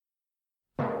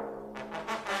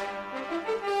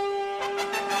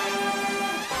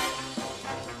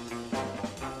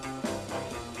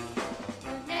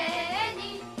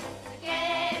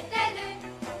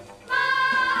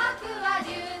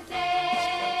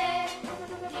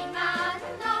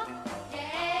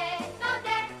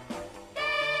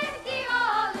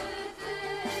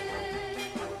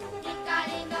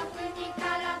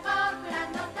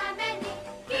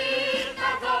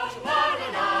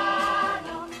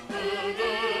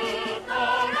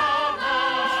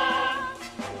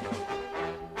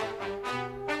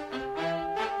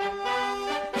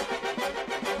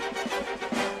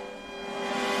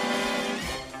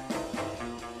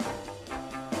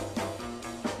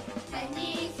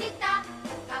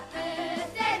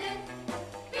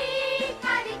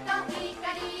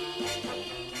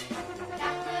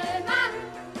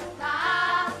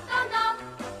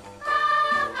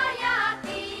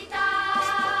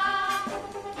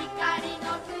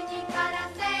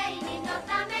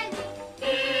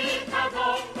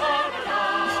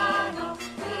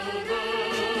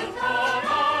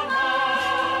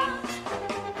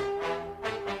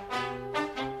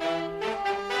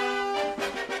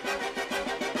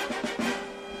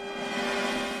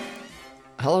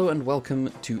Hello and welcome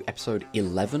to episode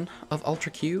 11 of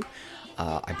Ultra Q.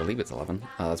 I believe it's 11.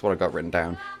 That's what I got written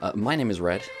down. My name is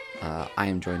Red. I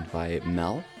am joined by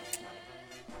Mel.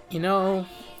 You know,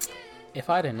 if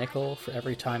I had a nickel for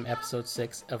every time episode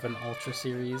 6 of an Ultra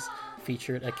series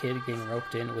featured a kid getting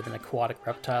roped in with an aquatic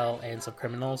reptile and some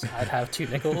criminals, I'd have 2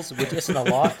 nickels, which isn't a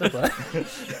lot, but...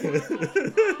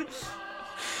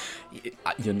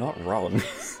 You're not wrong.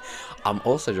 I'm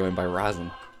also joined by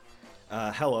Razan.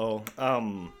 Hello.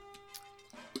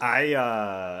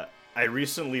 I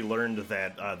recently learned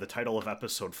that the title of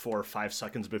episode 4, 5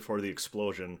 seconds before the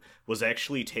explosion, was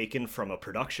actually taken from a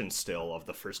production still of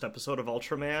the first episode of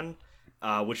Ultraman,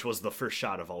 which was the first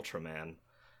shot of Ultraman.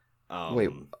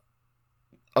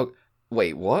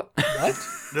 Wait, what? What?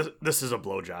 This is a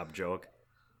blowjob joke.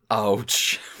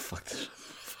 Ouch. Fuck this.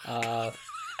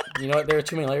 You know what? There are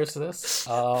too many layers to this,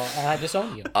 and I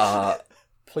disown you.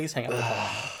 Please hang up the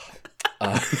phone.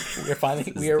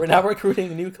 We're now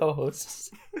recruiting new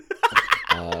co-hosts.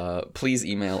 Please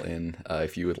email in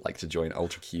if you would like to join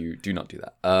Ultra Q. Do not do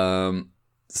that.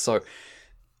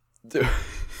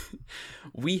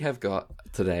 We've got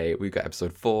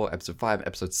episode 4, episode 5,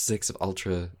 episode 6 of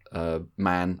Ultra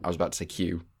Man. I was about to say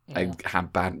Q. Yeah. I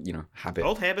have bad, habit.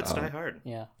 Old habits die hard.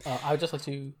 Yeah. I would just like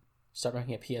to start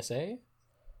making a PSA.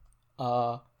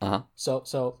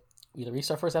 So we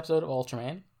released our first episode of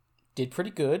Ultraman. Did pretty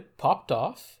good. Popped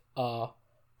off.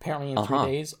 Apparently in 3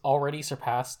 days already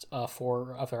surpassed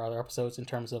 4 of our other episodes in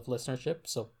terms of listenership.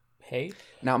 So hey.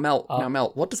 Now Mel,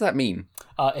 what does that mean?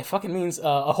 It fucking means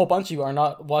a whole bunch of you are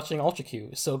not watching Ultra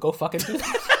Q. So go fucking do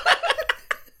that.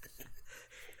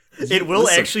 It will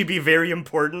actually be very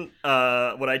important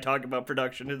when I talk about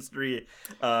production history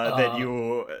that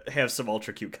you have some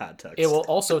Ultra Q context. It will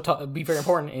also be very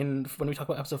important when we talk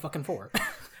about episode fucking 4.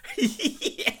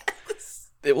 Yes.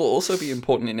 It will also be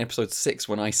important in episode 6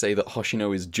 when I say that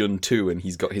Hoshino is Jun 2 and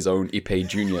he's got his own Ippei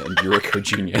Jr. and Yuriko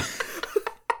Jr.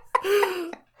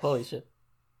 Holy shit.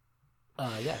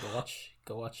 Yeah,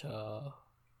 go watch Ultra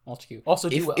Q. Also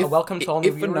welcome to all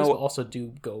new viewers, but also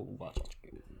do go watch Ultra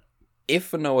Q. If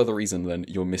for no other reason, then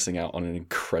you're missing out on an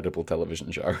incredible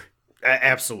television show.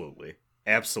 Absolutely.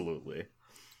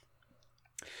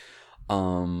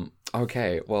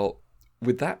 Okay, well,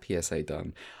 with that PSA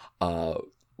done,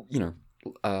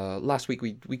 last week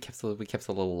we kept a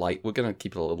little light. We're gonna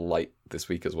keep it a little light this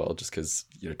week as well, just because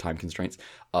time constraints.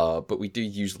 But we do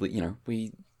usually,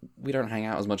 we don't hang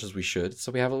out as much as we should,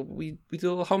 so we do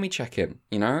a little homie check-in.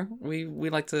 We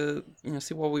like to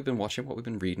see what we've been watching, what we've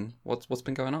been reading, what's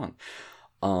been going on.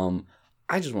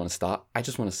 I just want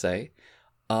to say,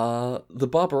 the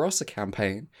Barbarossa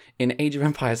campaign in Age of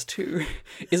Empires 2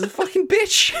 is a fucking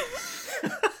bitch.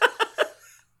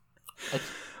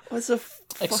 What's a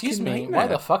Excuse me, nightmare? why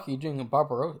the fuck are you doing a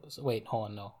Barbarossa? Wait, hold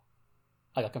on, no.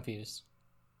 I got confused.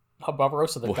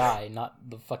 Barbarossa the guy, not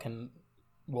the fucking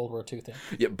World War II thing.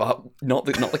 Yeah, but not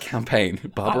the campaign.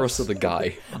 Barbarossa the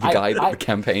guy. The guy that the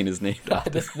campain is named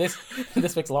after.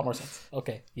 This makes a lot more sense.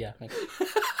 Okay, yeah.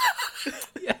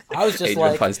 Yeah. I was just Age of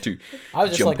Empires 2. I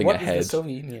was just jumping like, what ahead. is the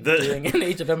Soviet Union doing in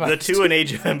Age of Empires? The 2 in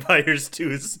Age of Empires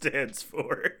 2 stands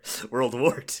for World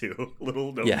War II.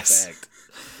 Little known fact.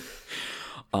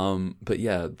 But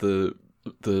yeah, the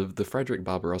Frederick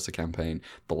Barbarossa campaign,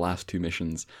 the last 2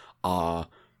 missions are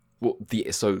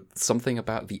so something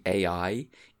about the AI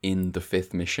in the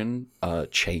 5th mission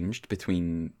changed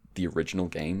between the original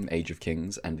game, Age of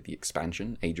Kings, and the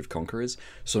expansion, Age of Conquerors.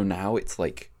 So now it's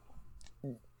like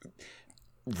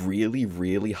really,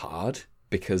 really hard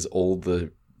because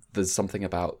there's something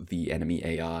about the enemy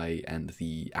AI and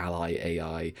the ally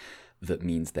AI that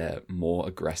means they're more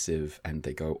aggressive and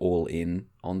they go all in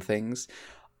on things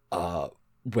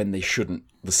when they shouldn't.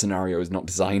 The scenario is not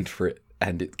designed for it,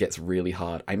 and it gets really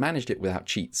hard. I managed it without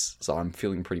cheats, so I'm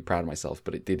feeling pretty proud of myself,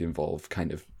 but it did involve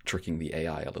kind of tricking the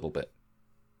AI a little bit.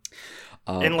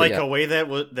 In a way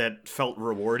that felt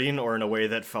rewarding, or in a way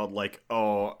that felt like,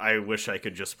 oh, I wish I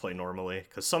could just play normally?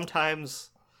 Because sometimes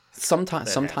it's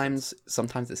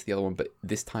the other one, but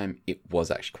this time it was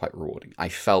actually quite rewarding. I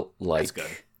felt like... That's good.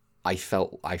 I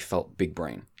felt big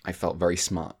brain. I felt very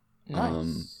smart.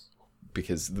 Nice.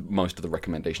 Because most of the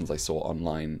recommendations I saw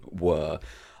online were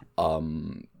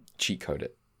cheat code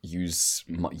it. Use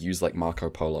like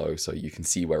Marco Polo so you can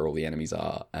see where all the enemies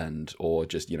are, or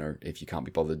just if you can't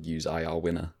be bothered, use IR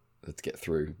Winner to get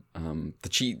through.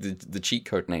 The cheat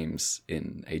code names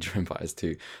in Age of Empires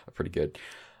 2 are pretty good.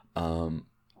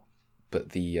 But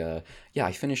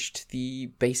I finished the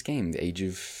base game, the Age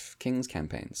of Kings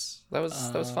campaigns. That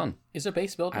was fun. Is there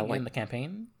base building in the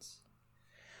campaigns?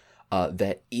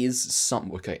 There is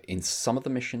some in some of the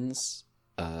missions.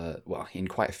 well, in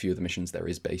quite a few of the missions there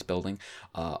is base building.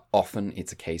 Often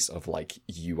it's a case of like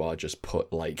you are just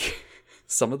put like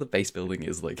some of the base building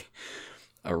is like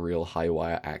a real high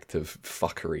wire act of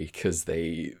fuckery because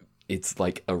it's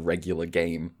like a regular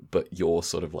game, but you're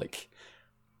sort of like,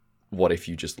 what if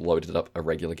you just loaded up a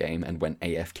regular game and went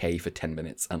AFK for 10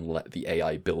 minutes and let the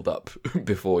AI build up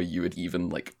before you had even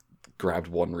like grabbed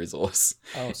one resource?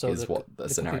 Oh, so is what the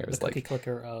scenario is like. The cookie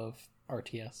clicker of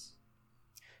RTS.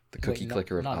 The cookie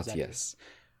clicker of RTS.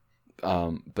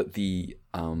 Exactly. But the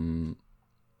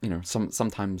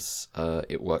sometimes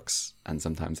it works and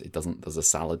sometimes it doesn't. There's a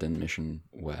Saladin mission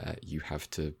where you have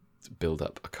to build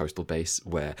up a coastal base,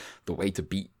 where the way to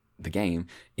beat the game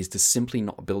is to simply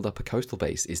not build up a coastal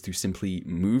base, is to simply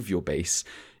move your base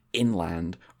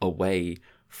inland away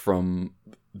from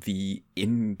the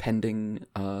impending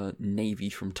navy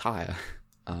from Tyre.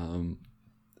 So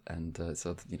that's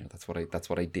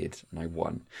what I did, and I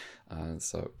won.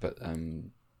 There's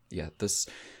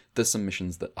some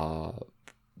missions that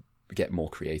get more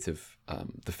creative.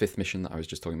 The 5th mission that I was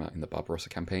just talking about in the Barbarossa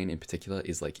campaign in particular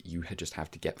is like you just have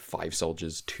to get 5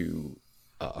 soldiers to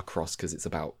across, because it's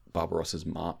about Barbarossa's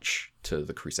march to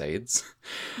the Crusades,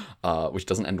 which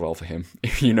doesn't end well for him.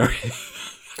 You know,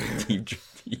 he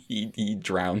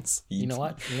drowns. You know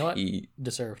what? He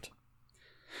deserved.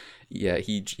 Yeah,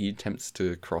 he attempts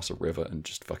to cross a river and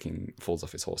just fucking falls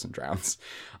off his horse and drowns,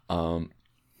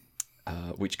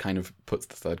 which kind of puts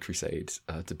the Third Crusade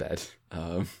to bed.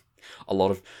 A lot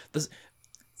of there's.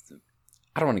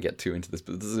 I don't want to get too into this,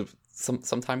 but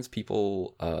sometimes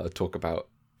people talk about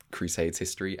Crusades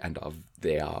history and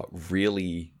they are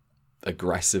really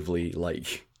aggressively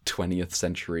like 20th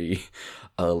century,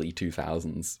 early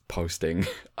 2000s posting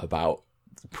about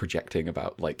projecting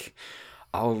about like,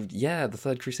 oh yeah, the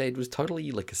Third Crusade was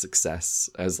totally like a success.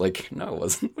 I was like, no, it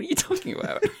wasn't. What are you talking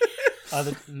about?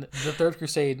 The Third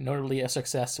Crusade notably a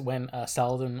success when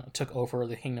Saladin took over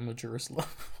the Kingdom of Jerusalem.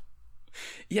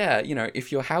 Yeah,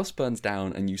 if your house burns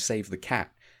down and you save the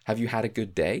cat, have you had a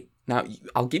good day? Now,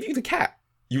 I'll give you the cat.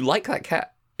 You like that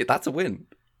cat. That's a win.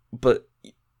 But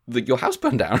your house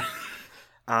burned down.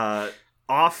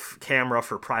 Off camera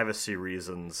for privacy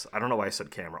reasons. I don't know why I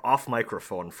said camera. Off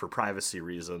microphone for privacy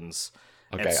reasons.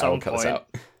 Okay, at some cut this out.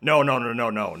 No.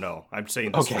 I'm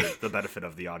saying this for the benefit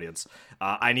of the audience.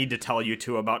 I need to tell you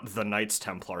two about the Knights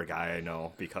Templar guy I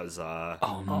know because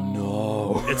oh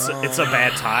no, it's a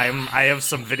bad time. I have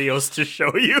some videos to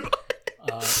show you.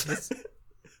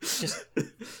 Just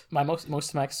my most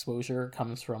of my exposure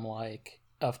comes from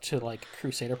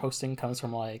Crusader posting comes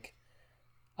from like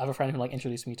I have a friend who like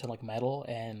introduced me to like metal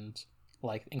and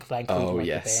like including the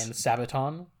band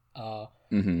Sabaton.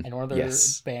 And one of their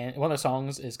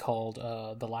songs is called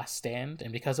The Last Stand,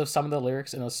 and because of some of the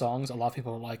lyrics in those songs, a lot of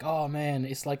people are like, oh man,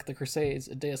 it's like the Crusades,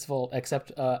 a Deus Vult,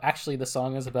 except actually the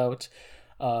song is about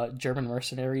German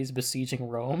mercenaries besieging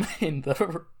Rome in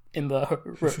the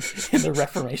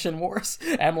Reformation Wars.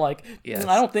 And I'm like, yes.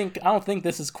 I don't think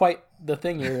this is quite the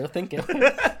thing you're thinking.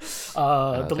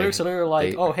 The lyrics are literally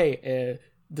like, oh hey,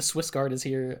 the Swiss Guard is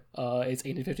here, it's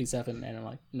 1857, and I'm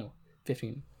like, no,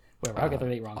 15. Whatever, I'll get the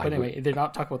date wrong. But anyway, they're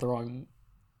not talking about the wrong.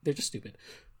 They're just stupid.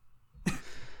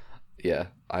 Yeah,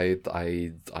 I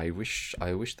wish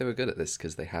they were good at this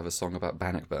because they have a song about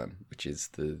Bannockburn, which is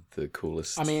the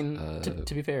coolest. I mean,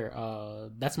 to be fair,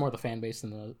 that's more the fan base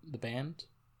than the band.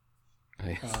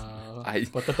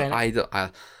 But the band.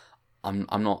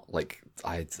 I'm not like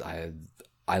I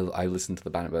listened to the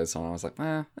Bannockburn song and I was like,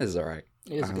 this is alright.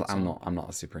 I'm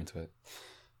not super into it,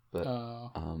 but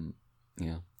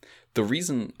yeah. The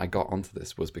reason I got onto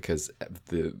this was because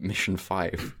the Mission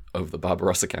 5 of the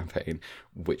Barbarossa campaign,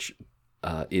 which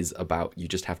is about you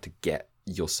just have to get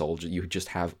your soldier, you just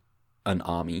have an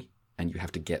army, and you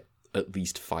have to get at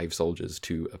least 5 soldiers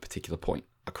to a particular point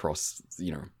across,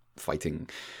 fighting.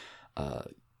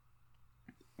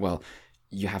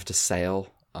 You have to sail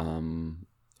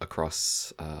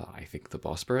across, I think, the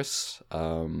Bosporus,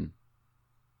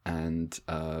 and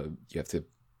you have to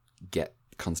get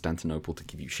Constantinople to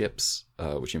give you ships,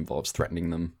 which involves threatening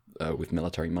them with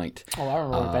military might. Oh, I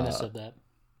remember Venice said that.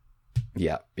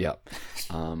 Yeah.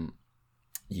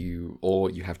 You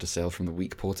have to sail from the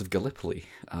weak port of Gallipoli.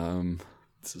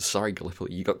 Sorry,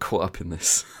 Gallipoli, you got caught up in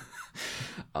this.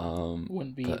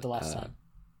 Wouldn't be the last time.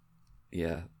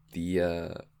 Yeah,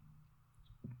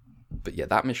 but yeah,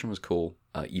 that mission was cool.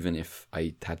 Even if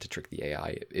I had to trick the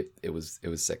AI, it was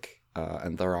sick.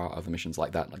 And there are other missions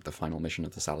like that, like the final mission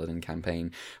of the Saladin campaign,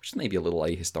 which is maybe a little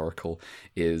ahistorical,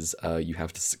 is you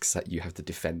have to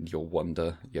defend your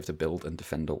wonder. You have to build and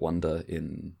defend a wonder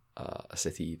in a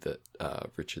city that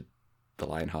Richard the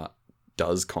Lionheart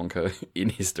does conquer in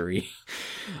history.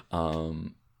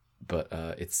 But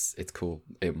it's cool.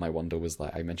 My wonder was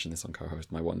like, I mentioned this on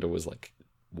co-host, my wonder was like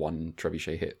one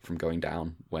trebuchet hit from going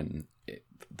down when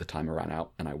the timer ran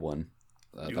out and I won.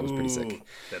 That was pretty sick.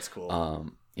 That's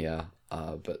cool. Yeah.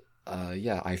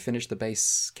 I finished the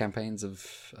base campaigns of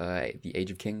the Age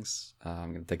of Kings.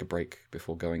 I'm going to take a break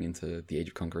before going into the Age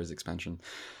of Conquerors expansion.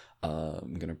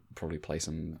 I'm going to probably play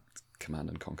some Command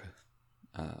and Conquer.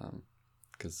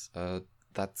 Because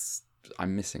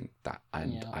I'm missing that,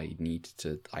 and I need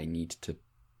to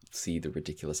see the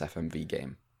ridiculous FMV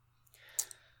game.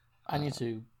 I need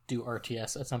to do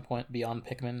RTS at some point beyond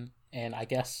Pikmin, and I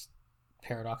guess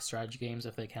Paradox strategy games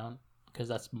if they count, because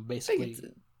that's basically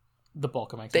the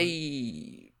bulk of my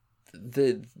time.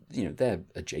 They're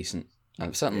adjacent.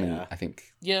 Certainly, yeah. I think.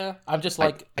 Yeah, I'm just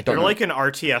like they're like an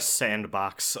RTS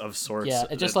sandbox of sorts. Yeah,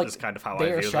 it's just like kind of how they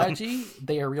I are view strategy. them.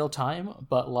 They are real time,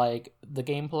 but like the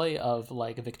gameplay of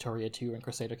like Victoria 2 and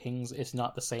Crusader Kings is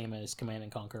not the same as Command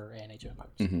and Conquer and Age of Empires.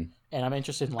 Mm-hmm. And I'm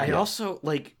interested in like. I also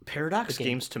like Paradox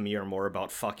games. To me are more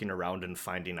about fucking around and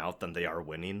finding out than they are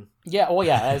winning. Yeah, well,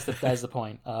 yeah, that's the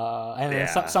point.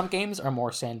 And some games are more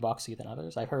sandboxy than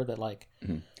others. I've heard that like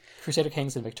Crusader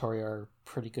Kings and Victoria are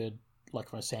pretty good, like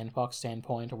from a sandbox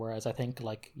standpoint, whereas I think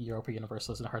like Europa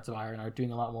Universalis and Hearts of Iron are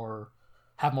doing a lot more,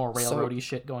 have more railroady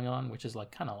shit going on, which is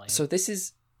like kind of lame. So this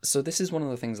is one of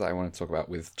the things that I want to talk about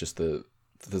with just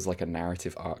there's like a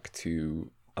narrative arc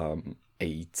to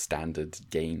a standard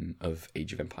game of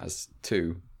Age of Empires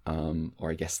 2,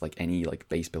 or I guess like any like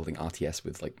base building RTS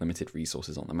with like limited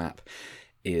resources on the map,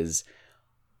 is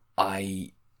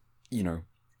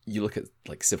you look at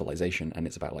like Civilization and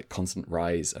it's about like constant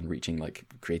rise and reaching like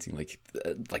creating like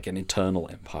an eternal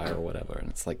empire or whatever, and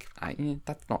it's like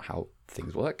that's not how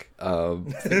things work.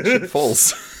 Shit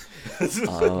falls.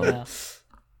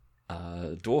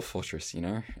 Dwarf Fortress,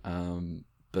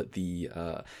 but the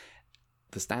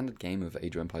standard game of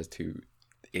Age of Empires 2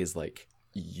 is like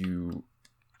you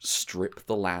strip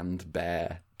the land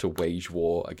bare to wage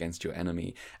war against your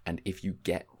enemy, and if you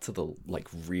get to the like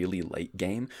really late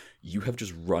game, you have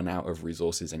just run out of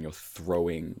resources and you're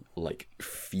throwing like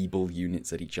feeble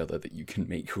units at each other that you can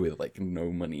make with like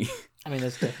no money. I mean,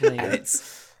 that's definitely and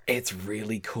it's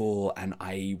really cool, and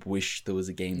I wish there was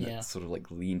a game that sort of like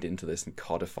leaned into this and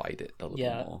codified it a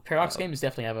little more. Paradox games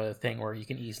definitely have a thing where you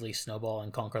can easily snowball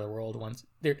and conquer the world once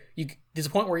there's a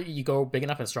point where you go big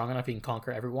enough and strong enough you can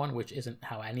conquer everyone, which isn't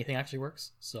how anything actually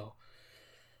works. So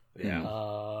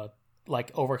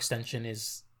like overextension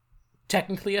is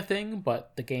technically a thing,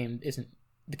 but the games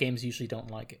usually don't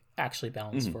like actually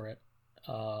balance for it.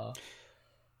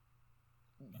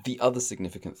 The other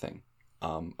significant thing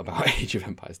about Age of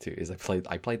Empires 2 is I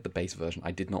played the base version.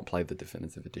 I did not play the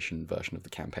definitive edition version of the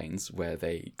campaigns where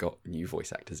they got new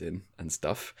voice actors in and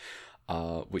stuff,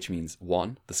 which means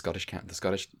one, the Scottish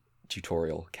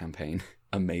tutorial campaign,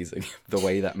 amazing. The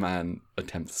way that man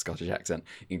attempts the Scottish accent,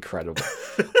 incredible.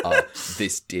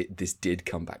 This did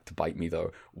come back to bite me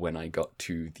though when I got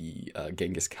to the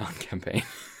Genghis Khan campaign.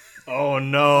 Oh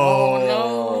no!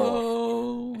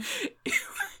 Oh no!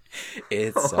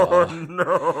 It's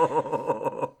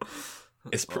no!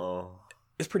 It's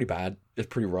pretty bad. It's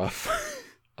pretty rough.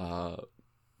 But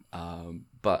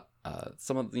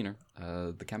some of the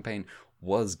campaign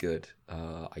was good.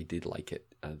 I did like it.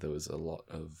 There was a lot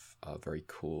of very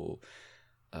cool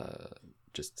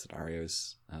just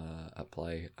scenarios at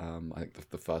play. I think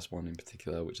the first one in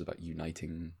particular, which is about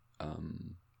uniting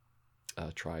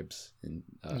tribes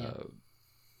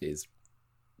is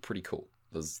pretty cool.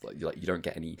 There's like you don't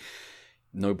get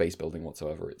no base building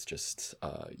whatsoever. It's just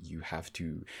you have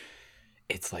to.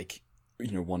 It's like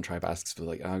one tribe asks for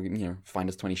like find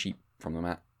us 20 sheep from the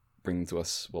map, bring them to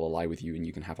us. We'll ally with you, and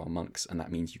you can have our monks. And that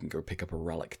means you can go pick up a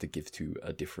relic to give to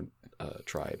a different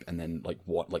tribe. And then like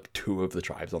two of the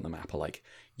tribes on the map are like,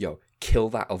 yo, kill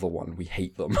that other one. We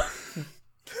hate them.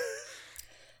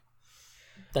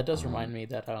 That does remind me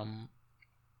that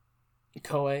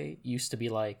Koei used to be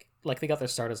like they got their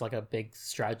start as like a big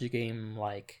strategy game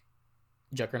like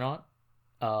Juggernaut,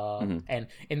 and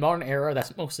in modern era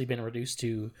that's mostly been reduced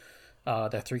to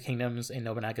their Three Kingdoms and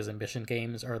Nobunaga's Ambition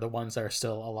games are the ones that are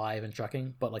still alive and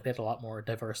trucking, but like they had a lot more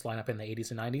diverse lineup in the 80s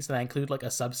and 90s, and I include like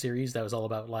a sub-series that was all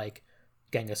about like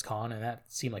Genghis Khan, and that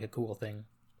seemed like a cool thing.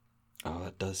 Oh,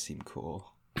 that does seem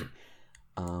cool.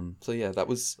 So yeah, that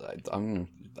was. I'm gonna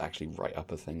actually write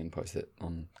up a thing and post it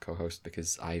on co-host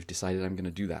because I've decided I'm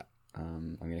gonna do that.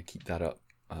 I'm gonna keep that up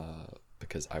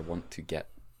because I want to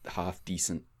get half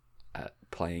decent at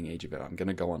playing Age of It. I'm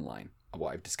gonna go online.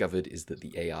 What I've discovered is that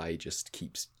the AI just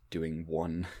keeps doing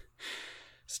one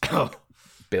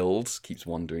build, keeps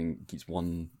one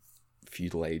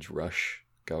feudal age rush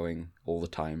going all the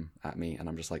time at me, and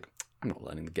I'm just like, I'm not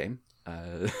learning the game.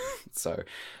 So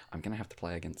I'm gonna have to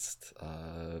play against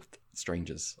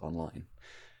strangers online.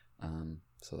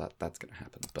 So that's gonna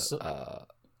happen. But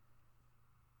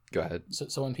go ahead.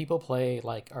 So when people play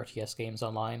like RTS games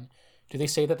online, do they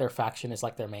say that their faction is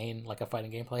like their main, like a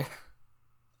fighting game player?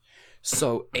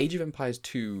 So Age of Empires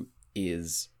 2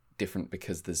 is different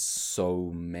because there's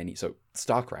so many. So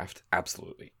StarCraft,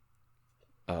 absolutely.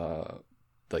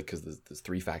 Because there's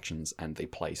 3 factions and they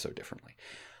play so differently.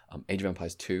 Age of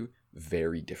Empires 2,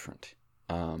 very different.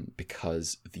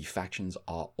 Because the factions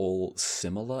are all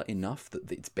similar enough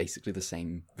that it's basically the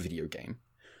same video game.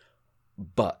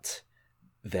 But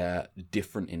they're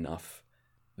different enough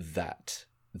that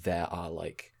there are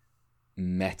like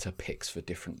meta picks for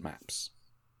different maps.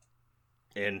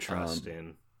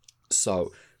 Interesting.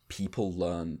 So people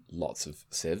learn lots of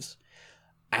civs,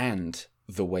 and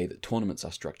the way that tournaments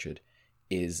are structured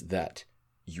is that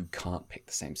you can't pick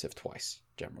the same civ twice,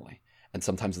 generally. And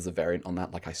sometimes there's a variant on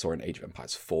that, like I saw in Age of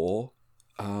Empires 4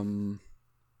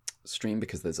 stream,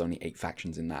 because there's only 8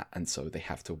 factions in that, and so they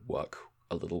have to work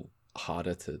a little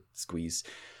harder to squeeze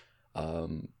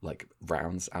like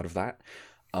rounds out of that.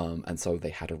 And so they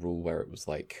had a rule where it was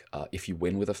like, if you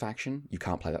win with a faction, you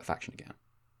can't play that faction again.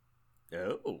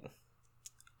 Oh.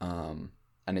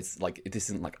 And it's like, this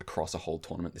isn't like across a whole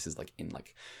tournament. This is like in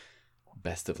like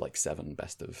best of like 7,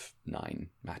 best of 9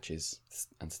 matches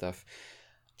and stuff.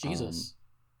 Jesus.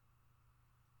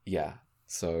 Yeah.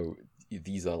 So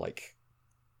these are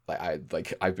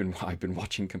I've been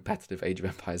watching competitive Age of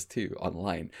Empires 2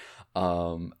 online,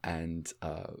 and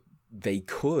they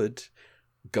could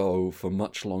go for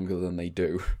much longer than they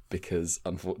do because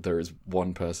there is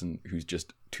one person who's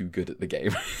just too good at the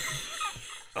game.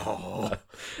 Oh,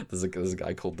 there's a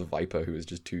guy called the Viper who is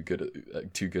just too good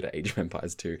at Age of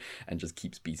Empires 2 and just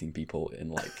keeps beating people in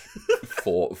like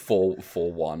 4-1,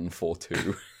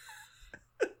 4-2.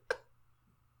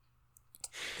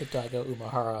 The Daigo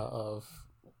Umehara of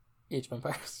Age of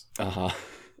Empires.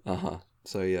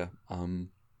 So yeah,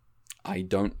 I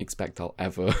don't expect I'll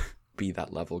ever be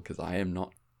that level because I am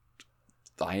not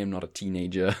a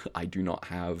teenager. I do not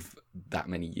have that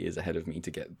many years ahead of me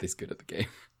to get this good at the game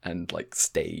and like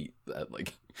stay at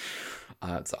like.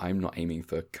 So I'm not aiming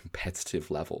for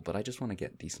competitive level, but I just want to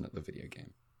get decent at the video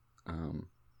game.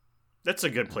 That's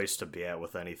a good place to be at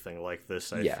with anything like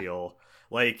this. I feel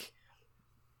like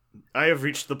I have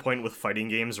reached the point with fighting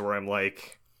games where I'm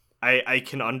like, I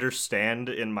can understand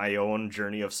in my own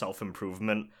journey of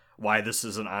self-improvement why this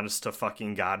is an honest to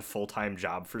fucking god full-time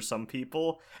job for some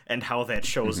people, and how that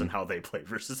shows in how they play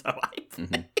versus how I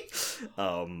play.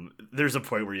 There's a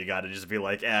point where you gotta just be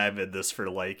like, I'm in this for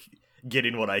like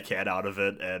getting what I can out of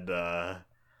it, and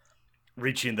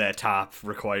reaching that top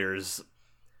requires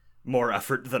more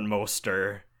effort than most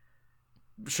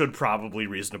should probably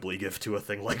reasonably give to a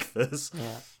thing like this.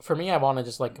 Yeah. For me, I want to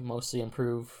just like mostly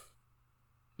improve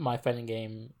my fighting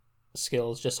game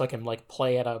skills just so I can like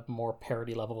play at a more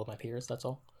parity level with my peers. That's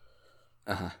all.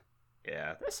 Yeah,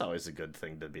 that's always a good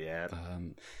thing to be at.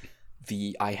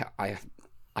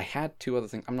 I had 2 other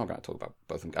things. I'm not going to talk about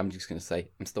both of them. I'm just going to say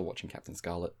I'm still watching Captain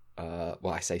Scarlet.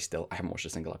 Well, I say still. I haven't watched a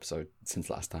single episode since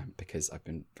last time because I've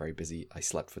been very busy. I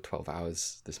slept for 12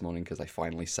 hours this morning because I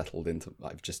finally settled into.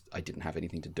 I didn't have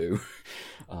anything to do,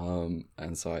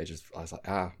 and so I was like,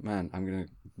 man, I'm gonna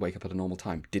wake up at a normal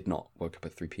time. Did not. Woke up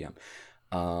at 3 p.m.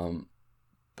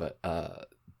 But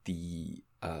the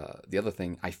other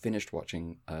thing, I finished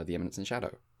watching The Eminence in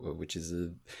Shadow, which is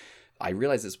I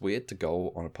realize it's weird to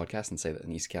go on a podcast and say that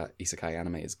an isekai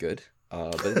anime is good,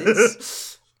 but it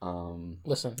is.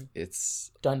 Listen, it's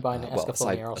Dunbine and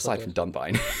Escaflowne are also aside good. from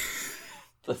Dunbine.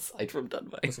 Aside from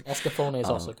Dunbine. Listen, Escaflowne is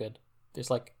also good. There's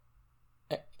a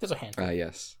handful.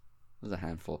 Yes, there's a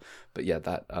handful. But yeah,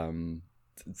 that Eminence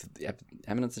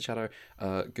in Shadow,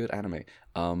 good anime.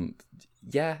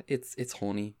 Yeah, it's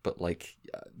horny, but like,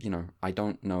 I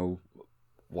don't know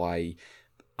why.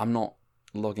 I'm not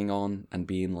logging on and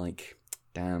being like,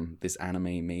 damn, this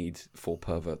anime made for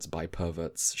perverts by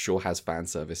perverts sure has fan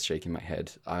service. Shaking my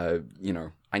head. I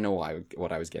know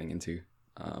what I was getting into.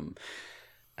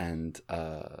 And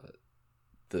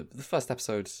the first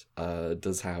episode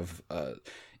does have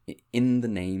in the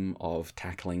name of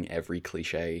tackling every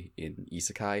cliche in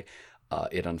isekai,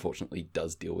 it unfortunately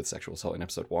does deal with sexual assault in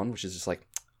episode 1, which is just like,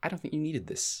 I don't think you needed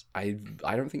this. I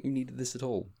don't think you needed this at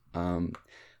all.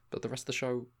 But the rest of the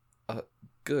show,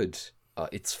 good.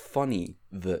 It's funny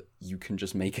that you can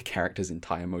just make a character's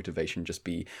entire motivation just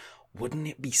be, wouldn't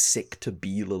it be sick to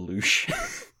be Lelouch?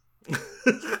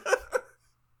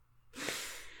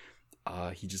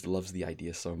 He just loves the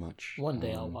idea so much. One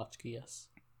day I'll watch Geass.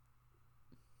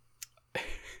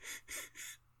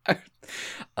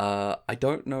 I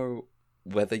don't know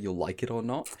whether you'll like it or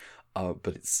not,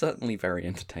 but it's certainly very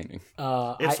entertaining.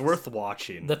 It's worth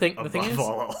watching. The thing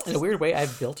is, in a weird way,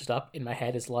 I've built it up in my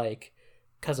head is like,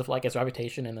 because of like its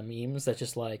reputation and the memes, that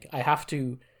just like I have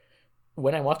to,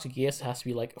 when I watch Geass, it has to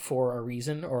be like for a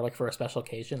reason or like for a special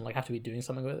occasion. Like I have to be doing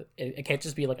something with it. It can't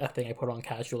just be like a thing I put on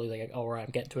casually, like oh, I'm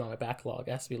getting to it on my backlog.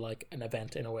 It has to be like an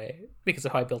event in a way because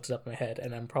of how I built it up in my head.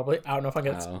 And I'm probably I don't know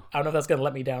if that's gonna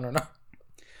let me down or not.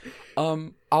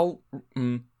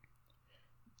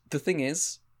 The thing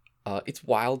is, it's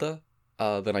wilder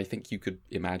than I think you could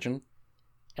imagine.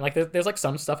 And like there's like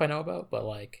some stuff I know about, but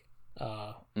like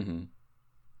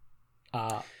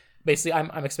basically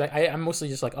I'm mostly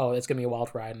just like, oh, it's gonna be a wild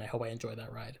ride, and I hope I enjoy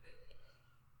that ride.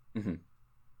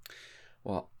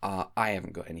 Well, I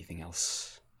haven't got anything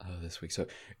else this week, so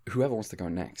whoever wants to go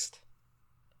next.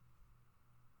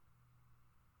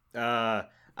 I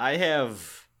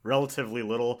have relatively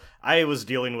little. I was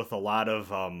dealing with a lot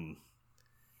of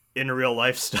in real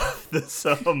life stuff this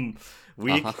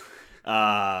week.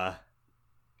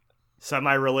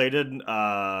 Semi-related.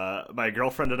 My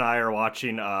girlfriend and I are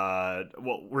watching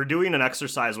we're doing an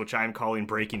exercise which I'm calling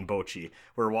Breaking Bocchi.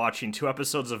 We're watching 2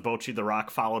 episodes of Bocchi the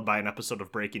Rock followed by an episode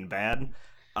of Breaking Bad.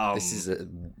 This is a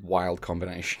wild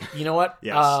combination. You know what?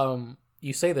 Yes.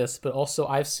 You say this, but also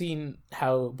I've seen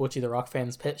how Bocchi the Rock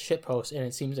fans shit post, and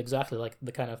it seems exactly like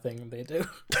the kind of thing they do.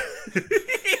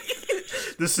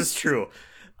 This is true.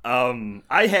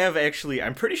 I have actually,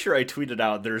 I'm pretty sure I tweeted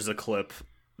out there's a clip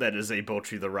that is a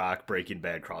Bocchi the Rock Breaking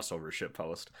Bad crossover shit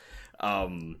post.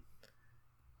 I'm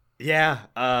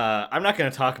not going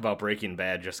to talk about Breaking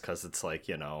Bad just because it's like,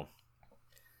 you know.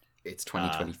 It's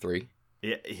 2023.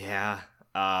 Yeah.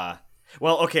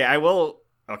 Well, okay, I will.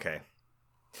 Okay.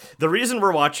 The reason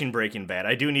we're watching Breaking Bad,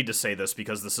 I do need to say this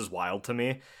because this is wild to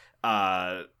me.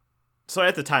 So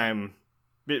at the time,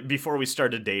 before we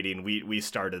started dating, we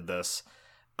started this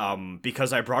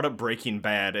because I brought up Breaking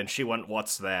Bad and she went,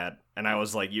 "What's that?" And I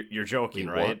was like, "You're joking,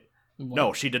 Wait, right?" What?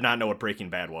 No, she did not know what Breaking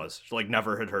Bad was. She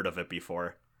never had heard of it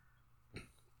before,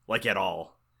 at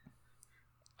all.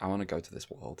 I want to go to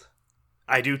this world.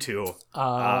 I do too.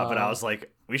 But I was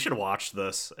like, "We should watch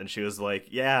this," and she was like,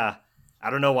 "Yeah." I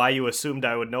don't know why you assumed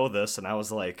I would know this, and I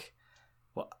was like,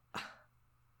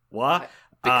 "What?"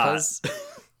 Because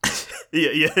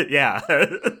yeah.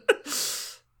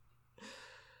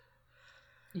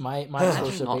 My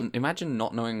imagine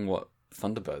not knowing what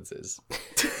Thunderbirds is.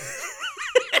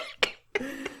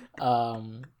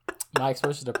 My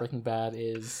exposure to Breaking Bad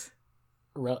is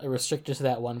restricted to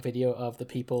that one video of the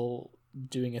people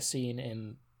doing a scene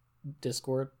in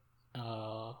Discord.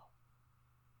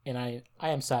 And I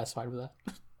am satisfied with that.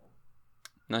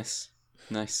 Nice.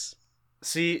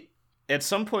 See, at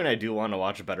some point I do want to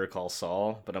watch Better Call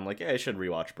Saul, but I'm like, yeah, I should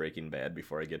rewatch Breaking Bad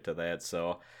before I get to that.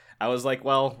 So I was like,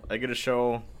 well, I get to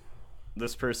show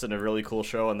this person a really cool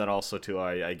show, and then also too,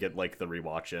 I get like the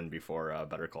rewatch in before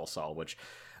Better Call Saul, which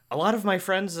a lot of my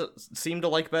friends seem to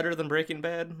like better than Breaking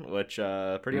Bad, which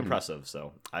pretty impressive.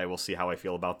 So I will see how I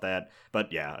feel about that.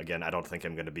 But yeah, again, I don't think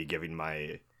I'm going to be giving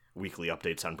my weekly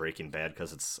updates on Breaking Bad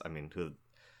because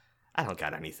I don't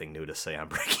got anything new to say on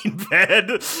Breaking Bad.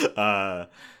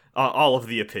 All of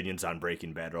the opinions on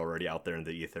Breaking Bad are already out there in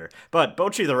the ether. But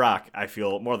Bocchi the Rock, I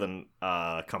feel more than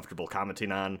comfortable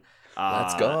commenting on.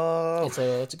 Let's go.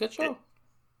 It's a good show.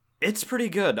 It's pretty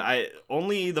good. I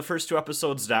only the first 2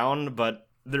 episodes down, but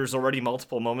there's already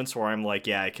multiple moments where I'm like,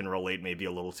 yeah, I can relate maybe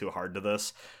a little too hard to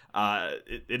this.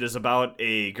 It is about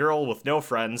a girl with no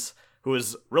friends who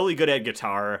is really good at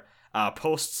guitar,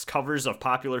 posts covers of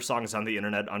popular songs on the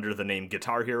internet under the name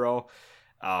Guitar Hero.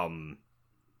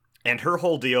 And her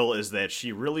whole deal is that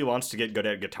she really wants to get good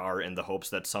at guitar in the hopes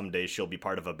that someday she'll be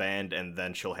part of a band and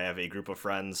then she'll have a group of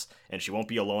friends and she won't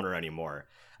be a loner anymore.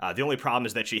 The only problem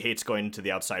is that she hates going to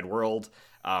the outside world,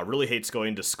 really hates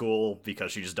going to school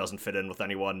because she just doesn't fit in with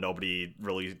anyone. Nobody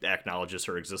really acknowledges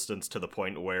her existence to the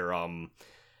point where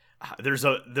there's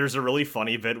a really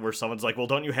funny bit where someone's like, well,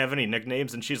 don't you have any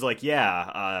nicknames? And she's like,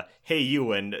 yeah, hey,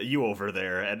 you and you over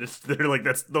there. And they're like,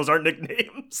 those aren't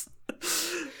nicknames.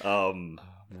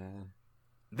 Man.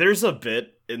 There's a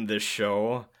bit in this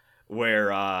show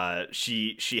where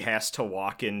she has to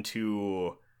walk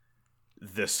into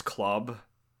this club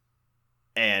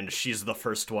and she's the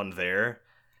first one there.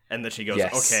 And then she goes,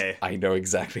 yes, okay. I know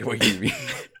exactly what you mean.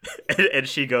 and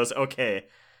she goes, okay,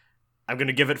 I'm going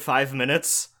to give it 5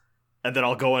 minutes and then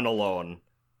I'll go in alone.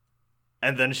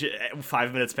 And then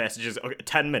 5 minutes passes. She goes, okay,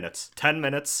 10 minutes. And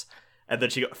then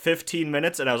she goes, 15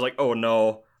 minutes. And I was like, oh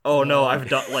no. Oh no, I've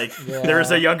done Yeah. there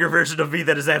is a younger version of me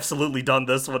that has absolutely done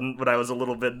this when I was a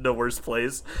little bit in the worst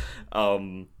place.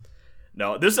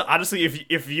 No, this honestly,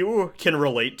 if you can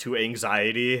relate to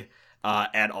anxiety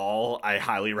at all, I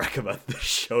highly recommend this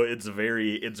show. It's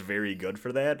very good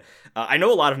for that. I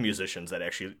know a lot of musicians that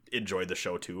actually enjoy the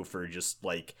show too for just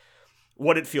like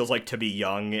what it feels like to be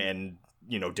young and,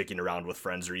 you know, dicking around with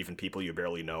friends or even people you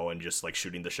barely know and just like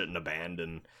shooting the shit in a band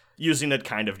and using it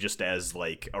kind of just as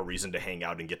like a reason to hang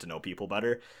out and get to know people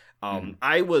better.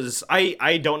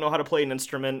 I don't know how to play an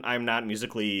instrument. I'm not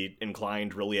musically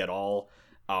inclined really at all.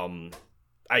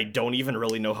 I don't even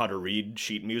really know how to read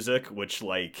sheet music, which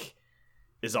like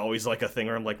is always like a thing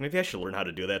where I'm like, maybe I should learn how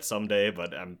to do that someday,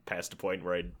 but I'm past a point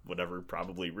where I would ever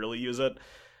probably really use it.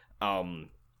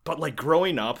 But like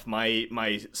growing up,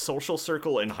 my social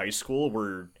circle in high school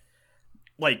were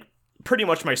like pretty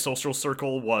much my social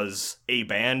circle was a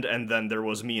band, and then there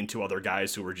was me and two other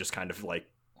guys who were just kind of like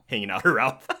hanging out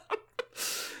around them.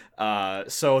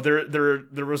 So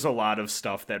there was a lot of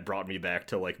stuff that brought me back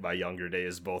to like my younger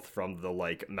days, both from the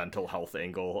like mental health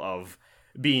angle of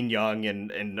being young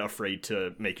and afraid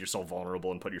to make yourself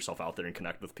vulnerable and put yourself out there and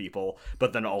connect with people,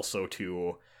 but then also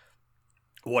to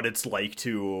what it's like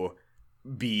to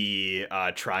be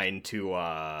trying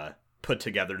to put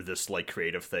together this like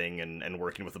creative thing and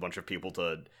working with a bunch of people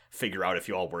to figure out if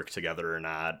you all work together or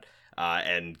not,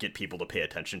 and get people to pay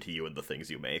attention to you and the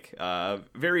things you make.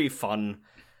 Very fun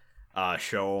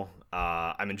show.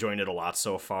 I'm enjoying it a lot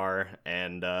so far,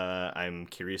 and I'm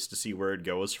curious to see where it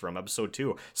goes from episode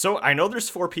 2. So I know there's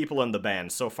 4 people in the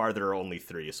band. So far there are only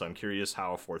 3, so I'm curious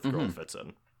how a 4th girl fits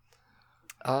in.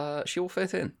 She will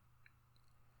fit in.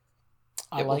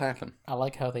 It will happen. I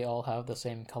like how they all have the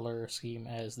same color scheme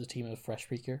as the team of Fresh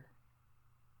Precure.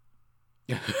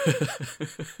 It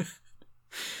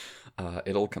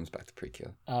all comes back to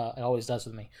Precure. It always does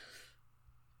with me.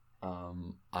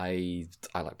 I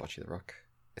like Bocce the Rock.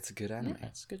 It's a good anime. Yeah,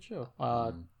 it's a good show.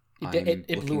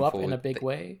 It blew up in a big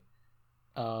way.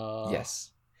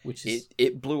 Yes. Which is...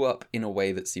 It blew up in a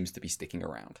way that seems to be sticking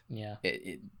around. Yeah.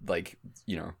 It like,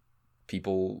 you know,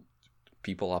 people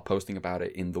are posting about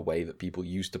it in the way that people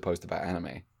used to post about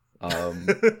anime.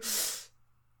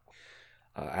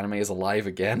 Anime is alive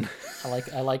again.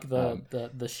 I like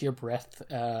the sheer breadth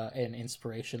and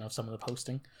inspiration of some of the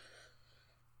posting.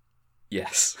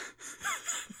 Yes.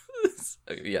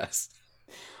 Yes.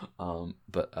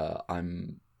 But I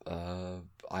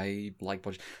like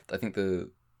Bocce. I think the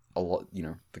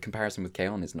comparison with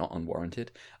K-On! Is not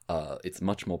unwarranted. It's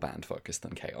much more band focused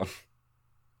than K-On!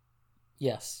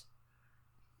 Yes.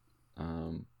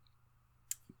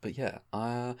 But yeah,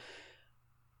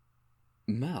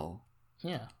 Mel.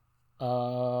 Yeah.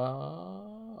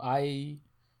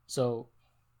 So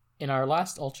in our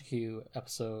last Ultra Q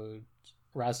episode,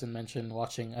 Razin mentioned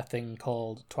watching a thing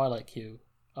called Twilight Q.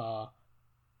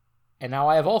 And now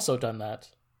I have also done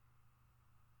that.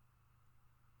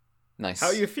 Nice. How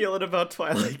are you feeling about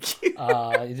Twilight Q?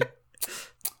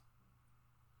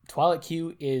 Twilight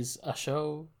Q is a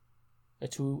show, a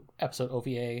 2-episode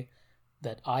OVA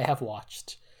that I have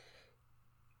watched.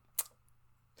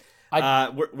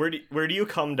 Where do you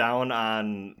come down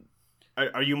on?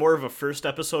 Are you more of a first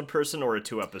episode person or a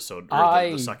 2-episode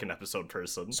or the second episode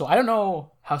person? So I don't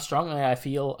know how strongly I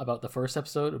feel about the first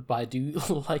episode, but I do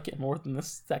like it more than the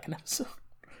second episode.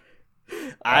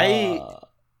 I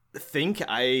think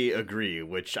I agree,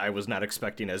 which I was not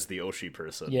expecting as the Oshi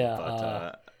person. Yeah,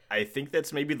 but I think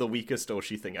that's maybe the weakest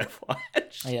Oshi thing I've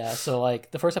watched. Yeah, so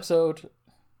like the first episode,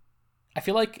 I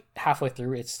feel like halfway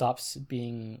through it stops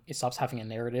having a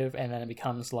narrative, and then it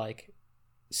becomes like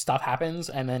stuff happens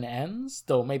and then ends.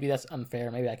 Though maybe that's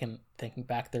unfair. Maybe I can, thinking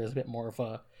back, there's a bit more of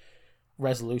a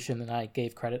resolution than I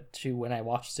gave credit to when I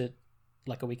watched it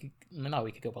like not a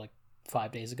week ago, but like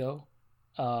 5 days ago.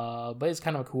 But it's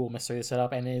kind of a cool mystery to set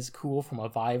up, and it is cool from a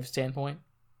vibe standpoint.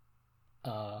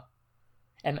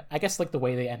 And I guess like the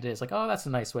way they ended is like, oh, that's a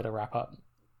nice way to wrap up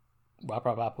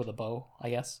with a bow, I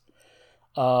guess.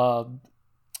 I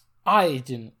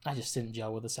just didn't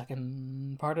gel with the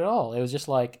second part at all. It was just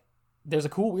like, there's a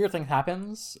cool weird thing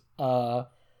happens. I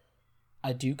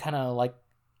do kind of like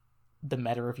the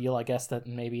meta reveal, I guess, that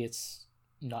maybe it's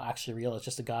not actually real. It's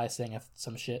just a guy saying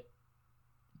some shit.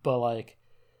 But like,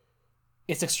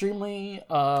 it's extremely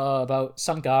about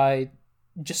some guy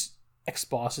just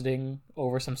expositing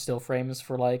over some still frames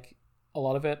for like a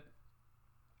lot of it.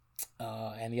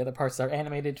 And the other parts that are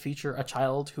animated feature a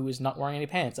child who is not wearing any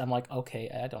pants. I'm like, okay,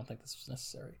 I don't think this was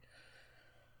necessary.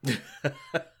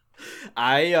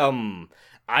 I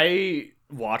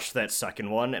watched that second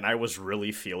one and I was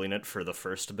really feeling it for the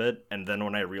first bit, and then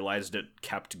when I realized it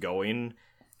kept going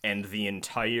and the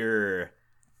entire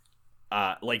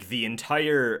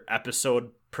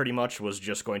episode pretty much was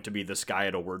just going to be this guy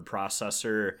at a word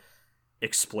processor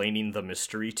explaining the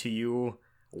mystery to you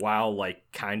while like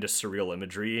kind of surreal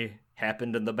imagery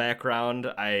happened in the background,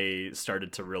 I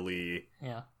started to really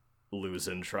lose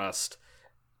interest.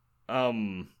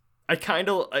 I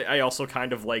also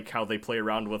kind of like how they play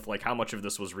around with like how much of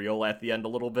this was real at the end a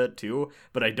little bit too,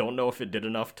 but I don't know if it did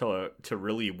enough to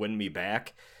really win me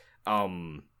back.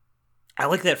 I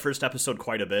like that first episode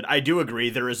quite a bit. I do agree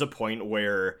there is a point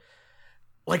where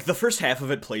like the first half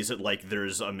of it plays it like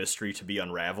there's a mystery to be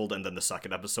unraveled, and then the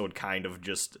second episode kind of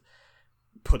just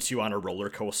puts you on a roller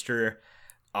coaster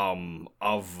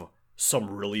of some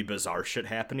really bizarre shit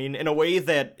happening in a way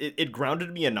that it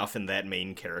grounded me enough in that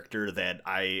main character that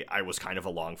I was kind of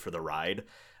along for the ride.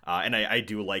 And I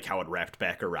do like how it wrapped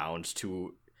back around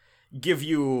to give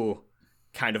you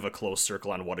kind of a close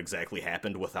circle on what exactly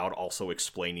happened without also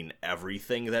explaining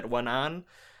everything that went on.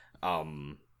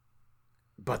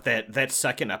 But that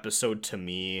second episode to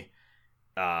me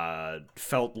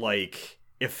felt like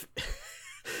if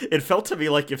it felt to me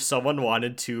like if someone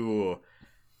wanted to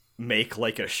make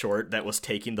like a short that was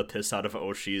taking the piss out of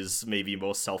Oshi's maybe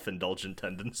most self-indulgent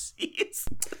tendencies,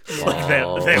 like that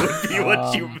would be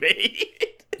what you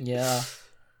made. Yeah.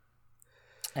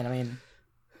 And I mean,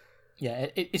 yeah,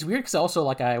 it's weird because also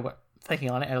like I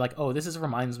thinking on it, I'm like, oh, this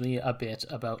reminds me a bit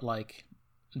about like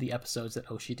the episodes that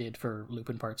Oshi did for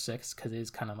Lupin Part 6, because it is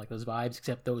kind of like those vibes,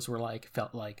 except those were like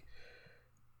felt like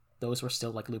those were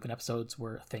still like Lupin episodes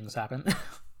where things happen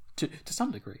to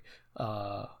some degree.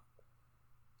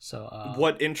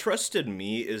 What interested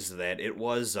me is that it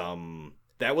was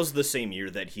that was the same year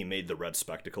that he made The Red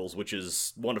Spectacles, which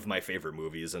is one of my favorite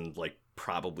movies and like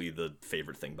probably the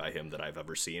favorite thing by him that I've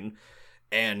ever seen.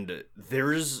 And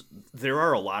there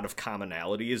are a lot of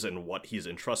commonalities in what he's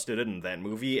interested in that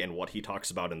movie and what he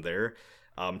talks about in there,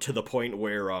 to the point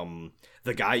where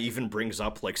the guy even brings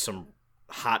up like some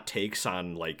hot takes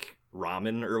on like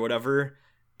ramen or whatever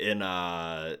in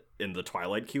the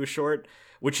Twilight Q short,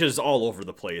 which is all over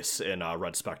the place in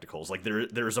Red Spectacles. Like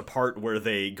there's a part where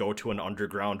they go to an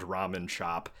underground ramen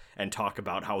shop and talk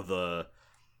about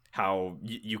how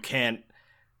you can't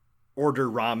order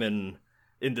ramen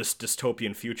in this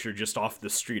dystopian future just off the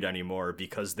street anymore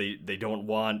because they don't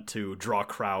want to draw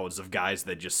crowds of guys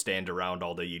that just stand around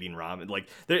all day eating ramen. Like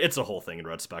it's a whole thing in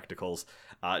Red Spectacles.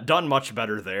 Done much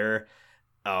better there.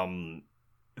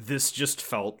 This just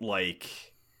felt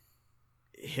like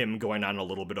him going on a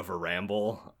little bit of a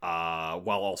ramble, while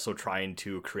also trying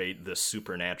to create this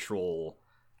supernatural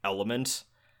element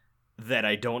that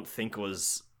I don't think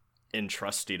was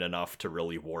interesting enough to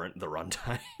really warrant the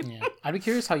runtime. Yeah, I'd be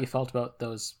curious how you felt about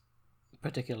those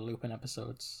particular Lupin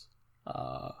episodes,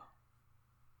 because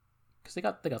they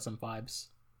got some vibes.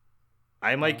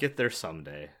 I might get there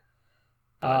someday.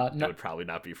 But it would probably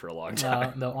not be for a long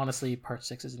time. No, honestly, Part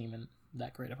 6 isn't even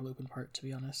that great of a Lupin part, to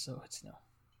be honest. So it's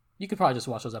you could probably just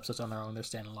watch those episodes on their own. They're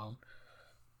standalone.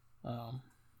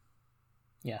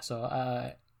 Yeah. So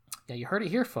yeah, you heard it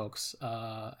here, folks.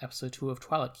 Episode 2 of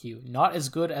Twilight Q, not as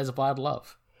good as Vlad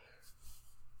Love.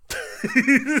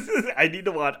 I need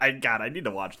to watch. I need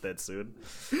to watch that soon.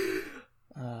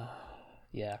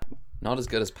 Yeah. Not as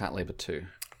good as Pat Labor 2.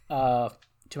 To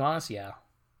be honest, yeah.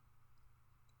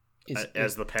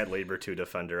 As the Pat Labor 2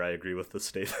 defender, I agree with this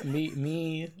statement.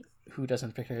 Me, who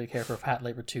doesn't particularly care for Pat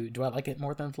Labor 2, do I like it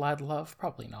more than Vlad Love?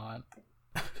 Probably not.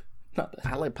 Not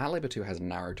that. Pat Labor 2 has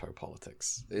Naruto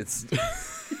politics. It's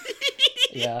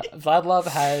yeah. Vlad Love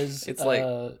has it's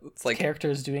like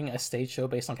characters doing a stage show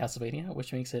based on Castlevania,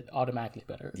 which makes it automatically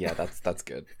better. Yeah, that's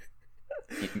good.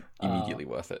 Immediately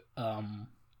worth it.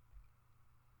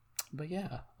 But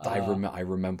yeah, I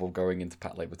remember going into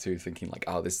Pat Labor 2 thinking like,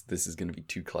 oh, this is going to be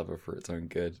too clever for its own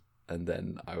good, and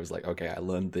then I was like, okay, I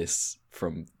learned this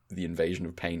from the Invasion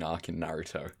of Pain arc in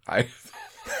Naruto.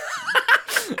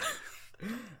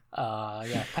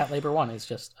 Yeah, Pat Labor 1 is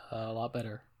just a lot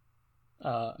better.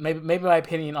 Maybe my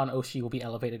opinion on Oshi will be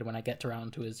elevated when I get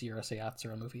around to his Urusei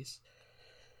Yatsura movies.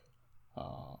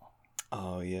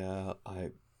 Oh yeah,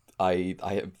 I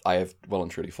have well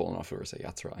and truly fallen off Urusei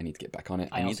Yatsura. I need to get back on it.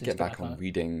 I need to get back on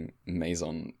reading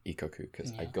Maison Ikoku,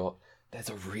 because there's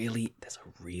a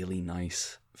really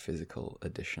nice physical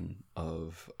edition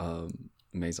of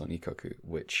Maison Ikoku,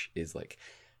 which is like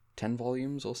 10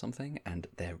 volumes or something, and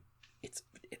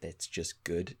it's just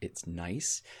good. It's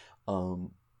nice.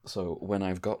 So when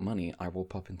I've got money, I will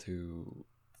pop into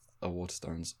a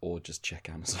Waterstones or just check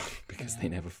Amazon because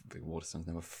Waterstones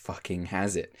never fucking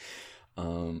has it.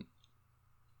 And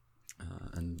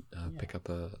pick up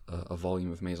a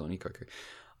volume of Maison Ikoku.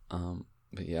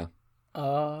 But yeah,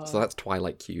 So that's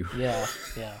Twilight Q. Yeah.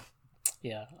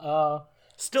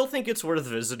 Still think it's worth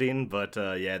visiting, but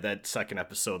that second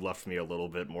episode left me a little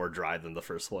bit more dry than the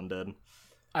first one did.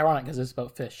 Ironic, because it's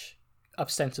about fish,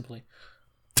 ostensibly.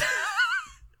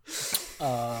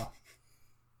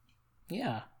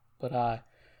 Yeah, but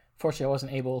fortunately I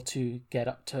wasn't able to get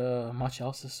up to much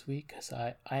else this week, because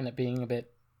I ended up being a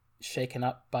bit shaken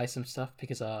up by some stuff,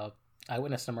 because I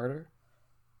witnessed a murder.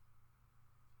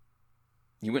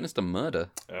 You witnessed a murder?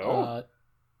 Oh.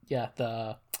 Yeah,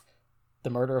 the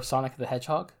murder of Sonic the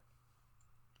Hedgehog.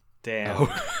 Damn.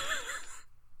 Oh.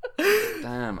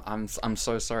 Damn, I'm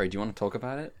so sorry. Do you want to talk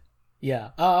about it?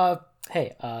 Yeah.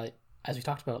 Hey, as we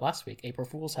talked about last week, April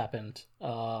Fool's happened,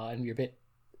 and we're a bit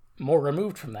more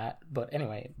removed from that. But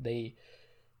anyway,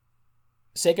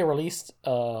 Sega released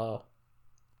a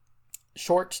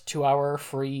short 2-hour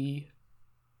free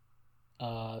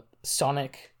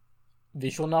Sonic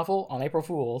visual novel on April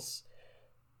Fool's.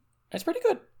 It's pretty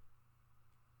good.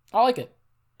 I like it.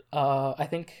 I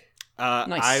think.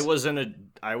 Nice. I was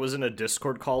in a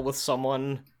Discord call with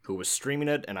someone who was streaming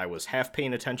it, and I was half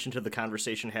paying attention to the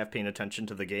conversation, half paying attention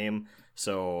to the game,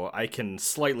 so I can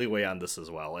slightly weigh on this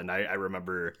as well. And I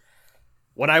remember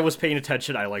when I was paying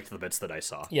attention, I liked the bits that I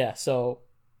saw. Yeah, so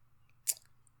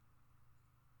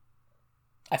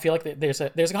I feel like there's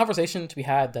a conversation to be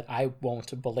had that I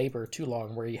won't belabor too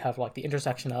long, where you have like the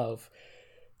intersection of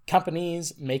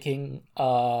companies making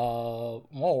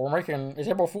we're making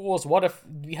April Fools. What if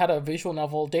we had a visual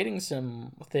novel dating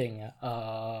sim thing?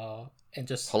 And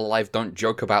just Hololive, don't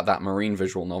joke about that marine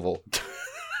visual novel.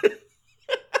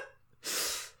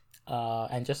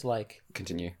 and just like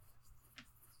continue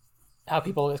how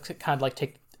people kind of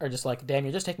like are just like, damn,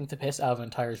 you're just taking the piss out of an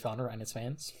entire genre and its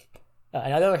fans.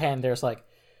 And on the other hand, there's like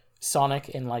Sonic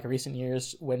in like recent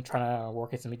years, when trying to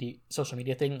work its social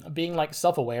media thing, being like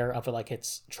self-aware of like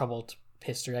its troubled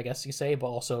history, I guess you could say, but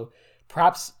also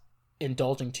perhaps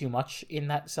indulging too much in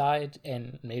that side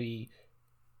and maybe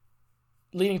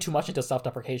leaning too much into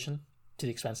self-deprecation to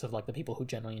the expense of like the people who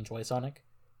generally enjoy Sonic.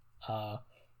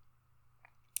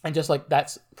 And just like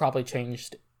that's probably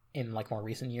changed in like more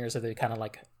recent years, that they kind of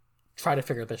like try to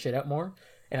figure the shit out more.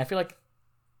 And I feel like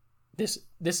this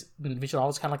visual novel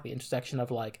is kind of like the intersection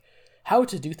of like how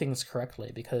to do things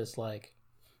correctly, because like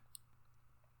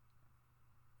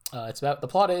it's about, the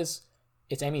plot is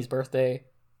it's Amy's birthday.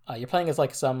 You're playing as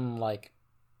like some like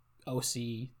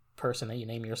OC person that you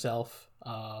name yourself,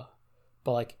 but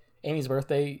like Amy's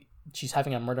birthday, she's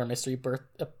having a murder mystery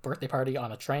birthday party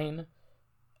on a train,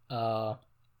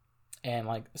 and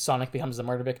like Sonic becomes the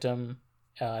murder victim,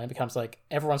 and it becomes like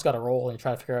everyone's got a role and you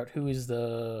try to figure out who is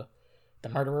the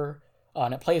murderer.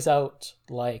 And it plays out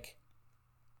like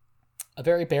a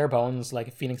very bare bones,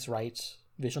 like Phoenix Wright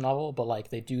visual novel, but like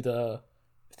they do the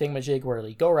thingamajig where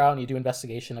you go around, you do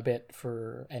investigation a bit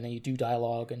and then you do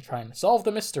dialogue and try and solve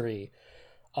the mystery.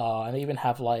 And they even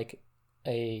have like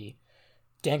a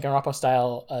Danganronpa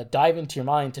style dive into your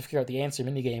mind to figure out the answer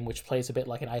minigame, which plays a bit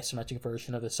like an isometric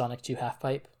version of the Sonic 2 half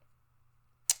pipe.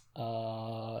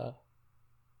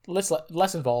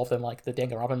 Less involved than like the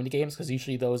Danganronpa minigames, because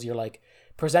usually those you're like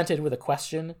presented with a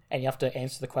question and you have to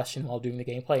answer the question while doing the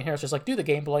gameplay. And here it's just like do the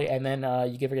gameplay and then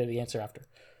you give it the answer after.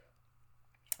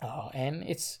 And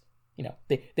it's, you know,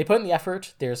 they put in the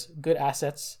effort. There's good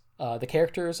assets. The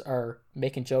characters are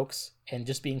making jokes and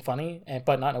just being funny,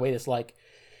 but not in a way that's like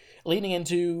leaning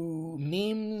into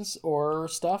memes or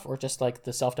stuff, or just like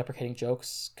the self-deprecating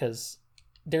jokes, because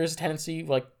there's a tendency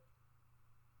like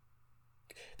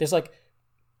there's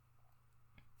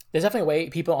definitely a way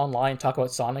people online talk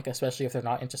about Sonic, especially if they're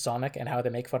not into Sonic, and how they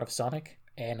make fun of Sonic.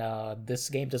 And this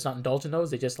game does not indulge in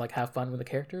those. They just like have fun with the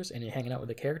characters, and you're hanging out with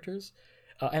the characters.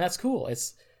 And that's cool.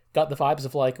 It's got the vibes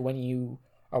of like when you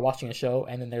are watching a show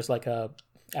and then there's like a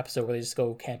episode where they just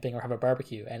go camping or have a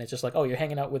barbecue, and it's just like, oh, you're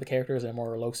hanging out with the characters in a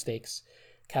more low stakes,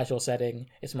 casual setting.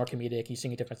 It's more comedic. You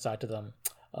see a different side to them.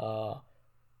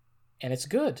 And it's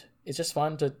good. It's just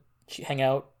fun to hang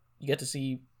out. You get to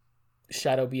see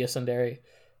Shadow be a tsundere.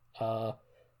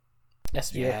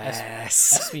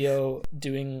 SVO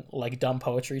doing like dumb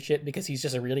poetry shit because he's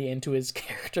just really into his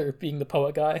character being the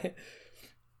poet guy.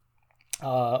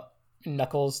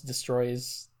 Knuckles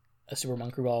destroys a Super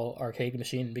Monkey Ball arcade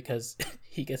machine because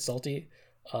he gets salty.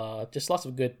 Just lots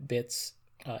of good bits.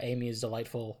 Amy is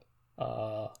delightful.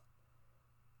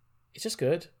 It's just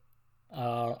good.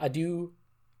 I do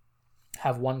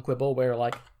have one quibble where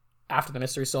like after the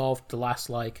mystery solved, the last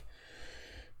like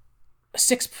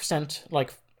 6%,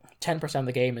 like 10% of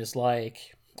the game is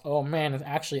like, oh man,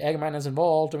 actually Eggman is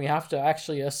involved and we have to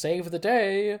actually save the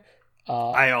day.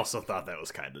 I also thought that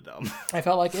was kind of dumb. I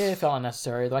felt like it felt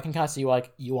unnecessary, though I can kind of see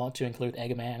like you want to include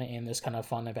Eggman in this kind of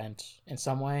fun event in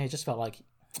some way. It just felt like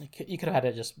you could have had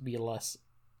it just be less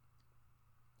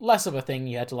of a thing.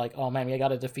 You had to like, oh man, we got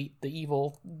to defeat the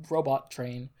evil robot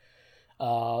train.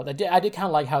 I did kind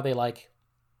of like how they like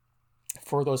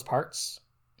for those parts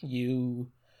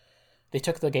they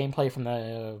took the gameplay from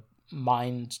the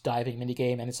mind diving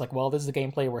minigame, and it's like, well, this is the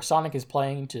gameplay where Sonic is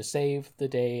playing to save the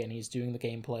day, and he's doing the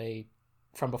gameplay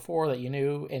from before that you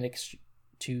knew, and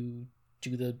to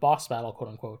do the boss battle, quote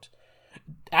unquote.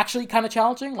 Actually, kind of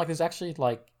challenging. Like, there's actually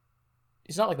like,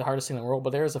 it's not like the hardest thing in the world,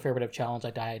 but there is a fair bit of challenge.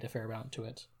 I died a fair amount to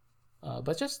it,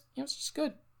 but just it's just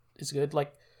good. It's good.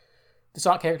 Like, the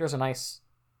Sonic characters are nice.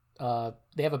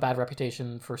 They have a bad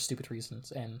reputation for stupid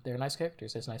reasons, and they're nice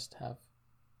characters. It's nice to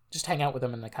just hang out with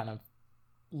them in the kind of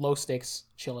low stakes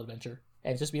chill adventure,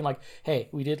 and just being like, hey,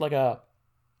 we did like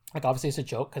obviously it's a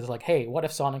joke because it's like, hey, what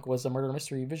if Sonic was a murder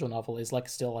mystery visual novel, is like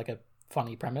still like a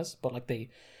funny premise, but like they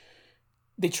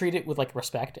treat it with like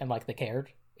respect and like they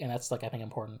cared, and that's like I think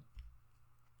important.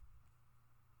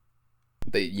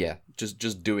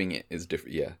 Just doing it is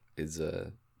different. Is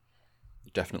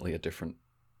definitely a different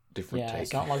take.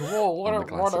 It's not like, whoa,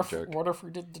 what if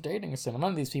we did the dating sim?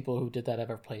 None of these people who did that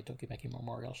ever played Tokimeki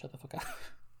Memorial. Shut the fuck up.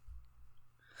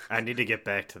 I need to get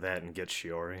back to that and get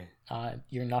Shiori.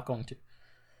 You're not going to.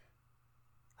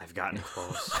 I've gotten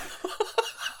close.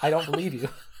 I don't believe you.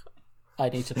 I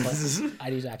need to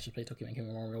actually play Tokimeki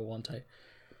Memorial one time.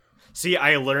 See,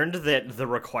 I learned that the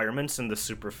requirements in the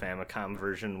Super Famicom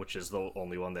version, which is the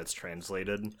only one that's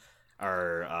translated,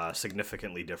 are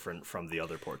significantly different from the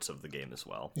other ports of the game as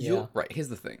well. Yeah. Right, here's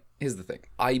the thing.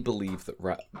 I believe that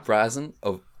Razin,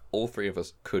 of all three of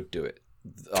us, could do it.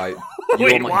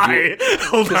 Wait, why?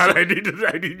 Hold on, I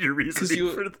need your reasoning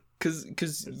for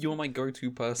because you're my go-to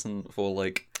person for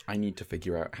like, I need to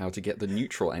figure out how to get the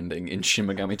neutral ending in Shin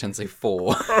Megami Tensei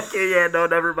 4. Okay, yeah, no,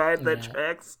 never mind. That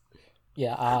tracks.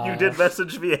 Yeah, you did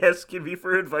message me asking me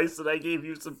for advice, and I gave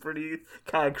you some pretty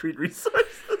concrete resources.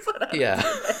 Yeah,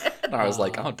 and I was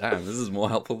like, oh damn, this is more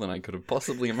helpful than I could have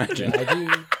possibly imagined.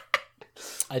 Yeah,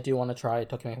 I do want to try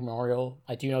Tokimeki Memorial.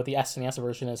 I do know the SNES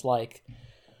version is like,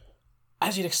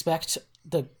 as you'd expect,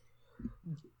 the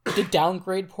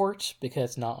downgrade port,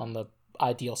 because it's not on the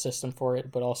ideal system for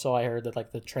it, but also I heard that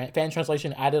like the fan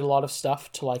translation added a lot of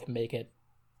stuff to like make it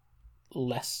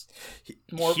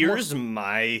Here's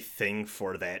my thing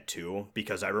for that too,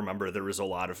 because I remember there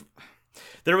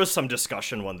was some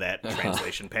discussion when that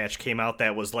translation patch came out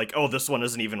that was like, oh, this one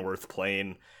isn't even worth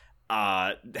playing.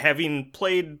 Having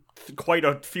played quite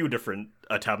a few different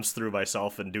attempts through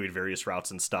myself and doing various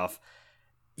routes and stuff,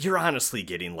 you're honestly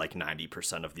getting like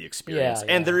 90% of the experience.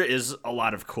 And there is a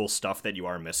lot of cool stuff that you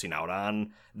are missing out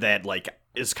on that like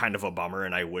is kind of a bummer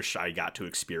and I wish I got to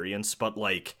experience, but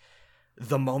like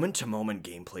the moment-to-moment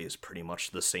gameplay is pretty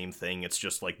much the same thing. It's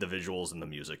just like the visuals and the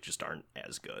music just aren't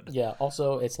as good. Yeah,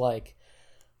 also it's like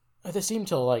they seem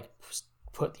to like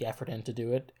put the effort in to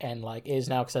do it, and like it is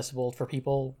now accessible for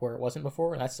people where it wasn't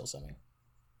before, and that's still something.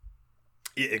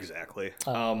 Yeah, exactly.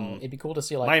 It'd be cool to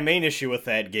see like... My main issue with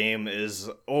that game is,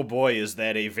 oh boy, is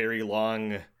that a very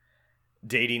long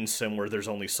dating sim where there's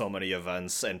only so many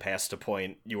events, and past a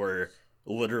point you are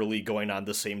literally going on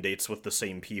the same dates with the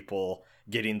same people,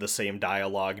 getting the same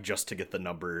dialogue just to get the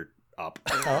number up.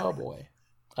 Oh boy.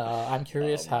 I'm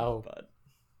curious how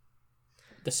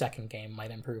the second game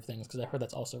might improve things, because I heard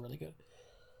that's also really good.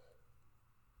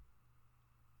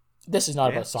 This is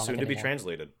not about Sonic soon to anymore. Be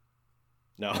translated.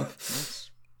 No.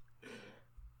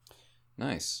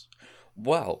 Nice.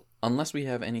 Well, unless we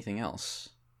have anything else,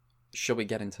 shall we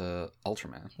get into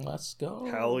Ultraman? Let's go.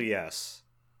 Hell yes.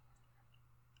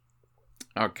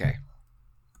 Okay.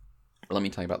 Let me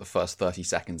tell you about the first 30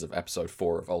 seconds of episode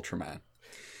 4 of Ultraman.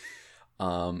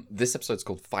 This episode's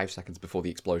called 5 Seconds Before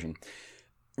the Explosion.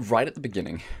 Right at the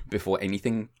beginning, before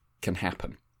anything can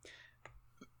happen,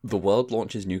 the world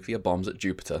launches nuclear bombs at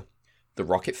Jupiter. The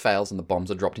rocket fails and the bombs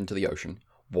are dropped into the ocean.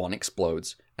 One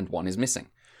explodes, and one is missing.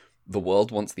 The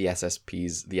world wants the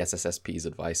SSSP's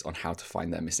advice on how to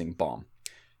find their missing bomb.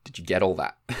 Did you get all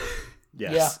that?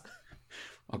 Yes. Yeah.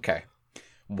 Okay.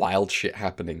 Wild shit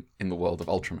happening in the world of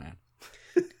Ultraman.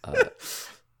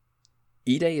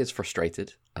 Ide is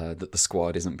frustrated that the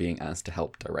squad isn't being asked to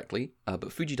help directly,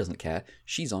 but Fuji doesn't care.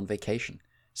 She's on vacation.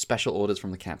 Special orders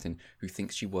from the captain, who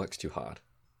thinks she works too hard.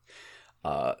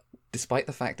 Despite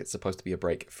the fact it's supposed to be a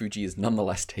break, Fuji is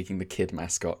nonetheless taking the kid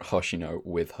mascot, Hoshino,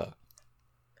 with her.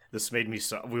 This made me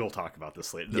so... We'll talk about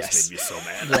this later. This made me so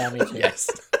mad. Yeah, me too. Yes.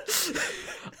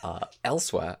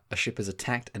 Elsewhere, a ship is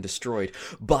attacked and destroyed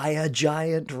by a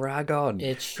giant dragon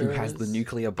It sure who has is. the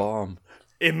nuclear bomb.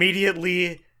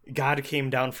 immediately God came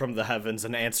down from the heavens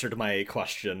and answered my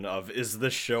question of, is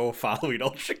this show following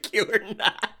Ultra Q or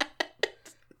not?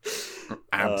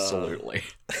 Absolutely.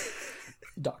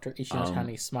 Dr.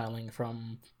 Ishinotani smiling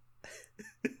from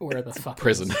where the fuck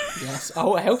prison. Yes.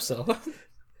 Oh, I hope so.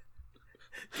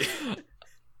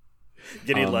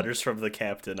 Getting letters from the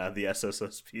captain on the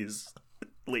SSSP's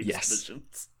latest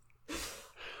missions.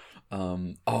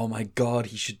 Oh my god,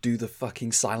 he should do the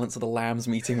fucking Silence of the Lambs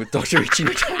meeting with Dr.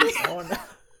 Ichinotani. Oh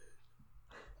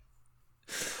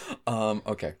no.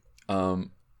 Okay.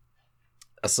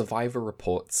 A survivor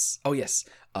reports... Oh yes,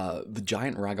 the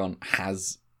giant Ragon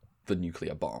has the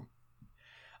nuclear bomb.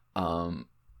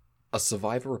 A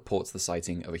survivor reports the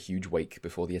sighting of a huge wake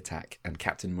before the attack, and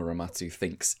Captain Muramatsu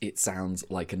thinks it sounds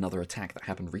like another attack that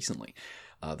happened recently.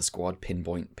 The squad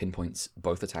pinpoints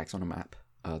both attacks on a map,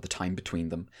 the time between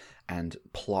them, and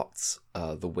plots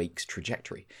the wake's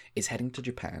trajectory. It's heading to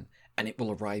Japan, and it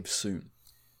will arrive soon.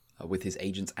 With his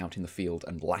agents out in the field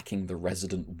and lacking the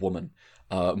resident woman,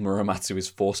 Muramatsu is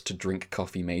forced to drink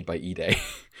coffee made by Ide,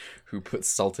 who puts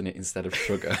salt in it instead of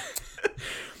sugar.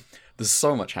 There's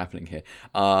so much happening here.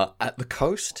 At the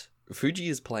coast, Fuji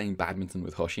is playing badminton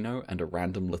with Hoshino and a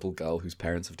random little girl whose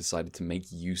parents have decided to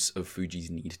make use of Fuji's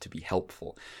need to be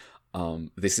helpful.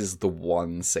 This is the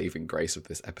one saving grace of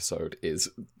this episode, is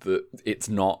that it's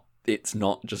not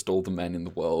just all the men in the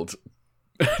world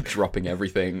dropping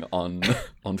everything on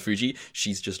Fuji.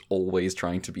 She's just always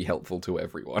trying to be helpful to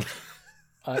everyone.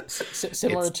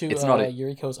 Similar to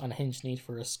Yuriko's unhinged need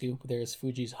for a scoop, there's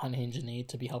Fuji's unhinged need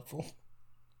to be helpful.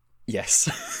 Yes,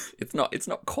 it's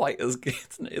not quite as good,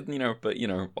 but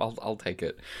I'll take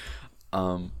it.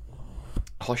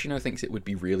 Hoshino thinks it would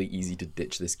be really easy to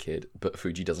ditch this kid, but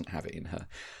Fuji doesn't have it in her.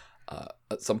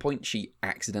 At some point, she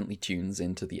accidentally tunes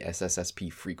into the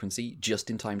SSSP frequency just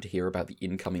in time to hear about the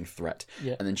incoming threat,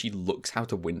 and then she looks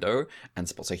out a window and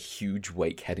spots a huge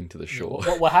wake heading to the shore.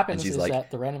 What happens is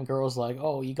that the random girl's like,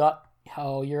 "Oh,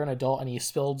 you're an adult and you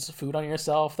spilled food on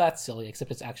yourself. That's silly."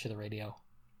 Except it's actually the radio.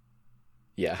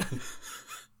 Yeah.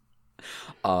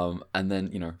 And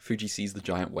then, Fuji sees the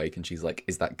giant wake and she's like,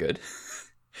 is that good?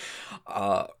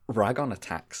 Ragon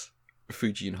attacks.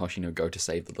 Fuji and Hoshino go to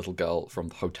save the little girl from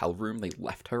the hotel room they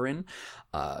left her in.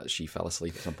 She fell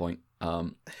asleep at some point.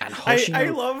 And Hoshino... I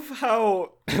love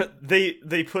how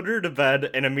they put her to bed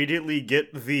and immediately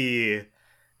get the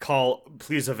call,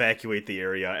 please evacuate the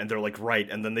area, and they're like, right,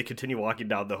 and then they continue walking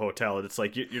down the hotel, and it's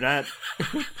like, you're not...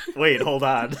 Wait, hold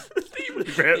on.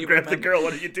 grab the girl,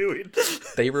 what are you doing?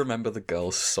 They remember the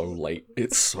girl so late.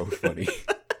 It's so funny.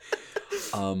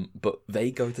 But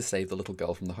they go to save the little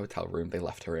girl from the hotel room they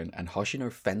left her in, and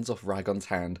Hoshino fends off Ragon's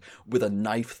hand with a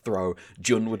knife throw.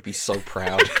 Jun would be so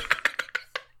proud.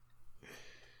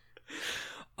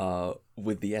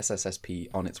 With the SSSP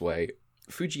on its way,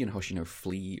 Fuji and Hoshino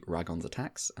flee Ragon's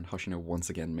attacks, and Hoshino once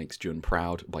again makes Jun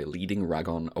proud by leading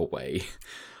Ragon away.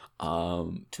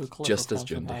 To a cliff, just as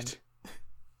Jun did.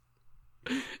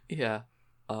 Yeah.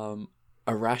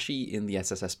 Arashi in the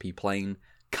SSSP plane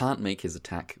can't make his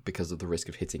attack because of the risk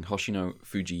of hitting Hoshino,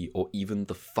 Fuji, or even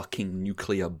the fucking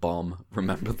nuclear bomb.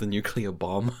 Remember the nuclear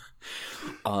bomb?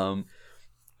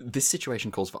 This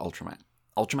situation calls for Ultraman.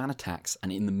 Ultraman attacks,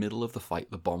 and in the middle of the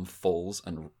fight, the bomb falls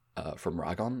and from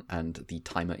Ragon, and the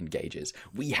timer engages.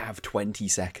 We have 20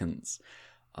 seconds.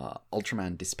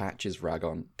 Ultraman dispatches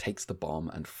Ragon, takes the bomb,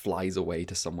 and flies away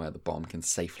to somewhere the bomb can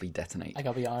safely detonate. I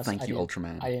gotta be honest. Thank you,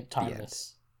 Ultraman. I didn't time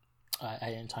this. I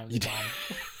didn't time the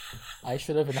bomb. I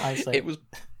should have in hindsight. It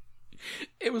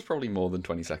was probably more than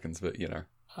 20 seconds, but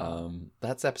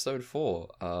that's episode 4.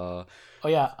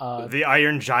 The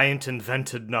Iron Giant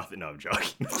invented nothing. No, I'm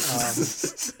joking.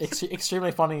 It's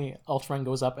extremely funny. Ultraman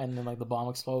goes up and then the bomb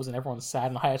explodes and everyone's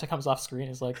sad, and Hayata comes off screen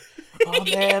and is like, "Oh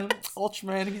man,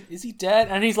 Ultraman, is he dead?"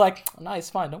 And he's like, "No, he's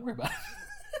fine. Don't worry about it."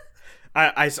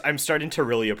 I'm starting to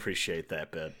really appreciate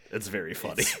that bit. It's very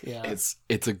funny.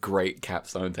 It's a great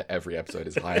capstone to every episode.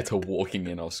 Is Hayata walking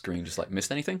in off screen, just like, missed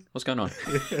anything? What's going on?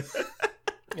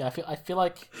 Yeah, I feel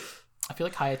like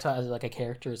Hayata as a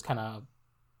character is kind of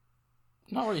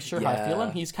not really sure how I feel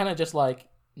him. He's kind of just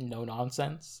no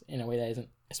nonsense in a way that isn't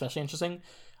especially interesting.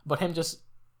 But him just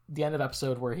the end of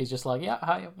episode where he's just like, "Yeah,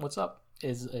 hi, what's up?"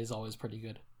 is always pretty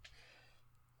good.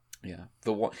 Yeah,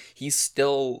 he's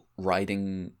still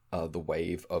riding the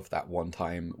wave of that one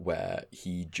time where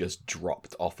he just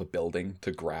dropped off a building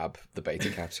to grab the beta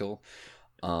capsule.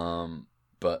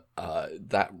 But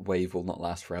that wave will not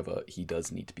last forever. He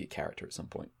does need to be a character at some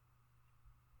point.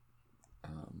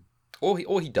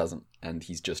 Or he doesn't, and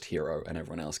he's just hero, and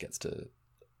everyone else gets to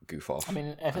goof off. I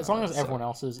mean, as long as everyone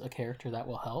else is a character, that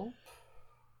will help.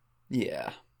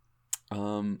 Yeah.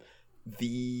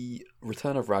 The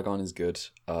Return of Ragon is good.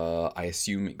 I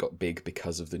assume it got big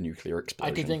because of the nuclear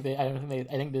explosion. I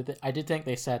did think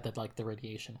they said that like the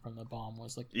radiation from the bomb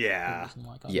was like yeah.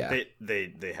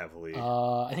 They heavily.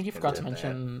 I think you forgot to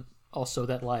mention also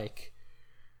that like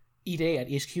E-Day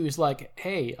at HQ is like,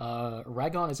 hey,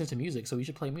 Ragon is into music, so we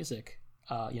should play music.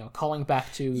 Calling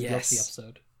back to the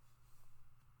episode.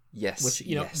 Yes, which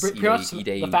yes. pretty much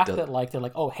the fact that like they're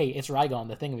like, oh hey, it's Ragon,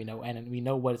 the thing we know, and we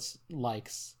know what it's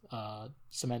like,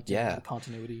 cementing the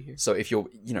continuity here. So if you're,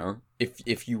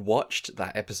 if you watched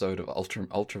that episode of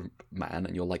Ultraman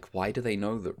and you're like, why do they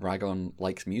know that Ragon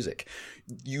likes music?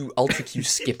 You Ultra Q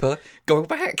skipper, go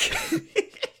back. What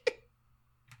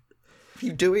are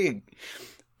you doing?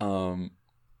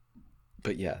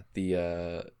 But yeah,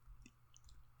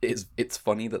 it's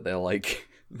funny that they're like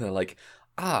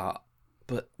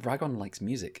but Ragon likes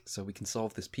music, so we can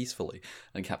solve this peacefully.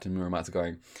 And Captain Murama's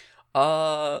going,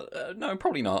 no,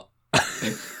 probably not.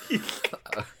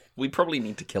 We probably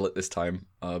need to kill it this time,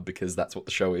 because that's what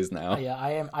the show is now. Yeah,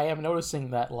 I am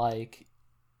noticing that, like,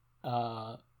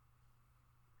 at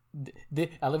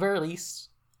the very least,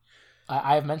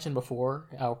 I have mentioned before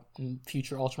how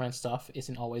future Ultraman stuff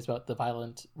isn't always about the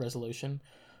violent resolution,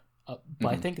 but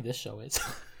I think this show is.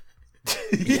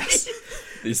 Yes,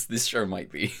 this show might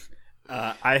be.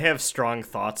 I have strong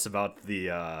thoughts about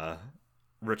the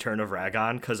Return of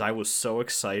Ragon because I was so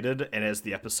excited, and as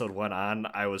the episode went on,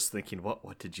 I was thinking,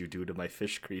 "What did you do to my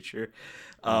fish creature?"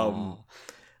 I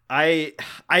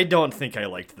don't think I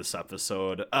liked this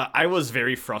episode. I was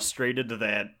very frustrated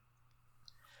that,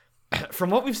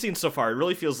 from what we've seen so far, it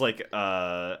really feels like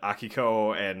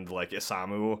Akiko and like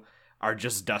Isamu are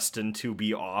just destined to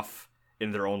be off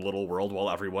in their own little world while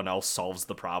everyone else solves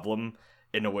the problem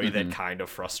in a way that kind of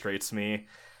frustrates me.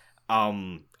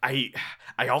 I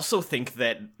also think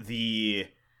that the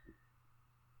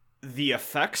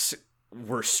effects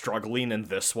were struggling in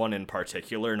this one in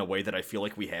particular in a way that I feel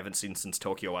like we haven't seen since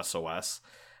Tokyo SOS.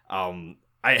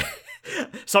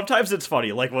 Sometimes it's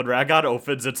funny, like when Ragon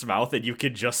opens its mouth and you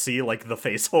can just see like the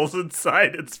face holes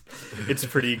inside. It's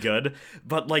pretty good.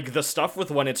 But like the stuff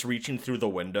with when it's reaching through the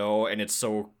window and it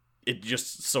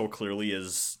just so clearly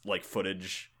is like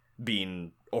footage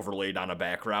being overlaid on a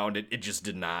background, it just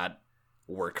did not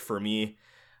work for me.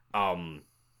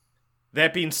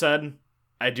 That being said,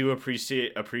 I do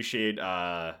appreciate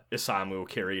Isamu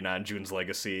carrying on Jun's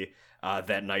legacy.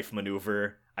 That knife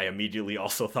maneuver, I immediately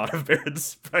also thought of Baron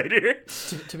Spider.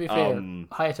 To be fair,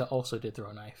 Hayata also did throw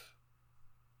a knife.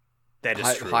 That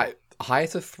is true.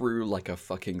 Hayata threw like a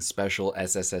fucking special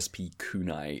SSSP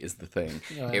kunai is the thing.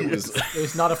 It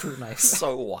was not a fruit knife.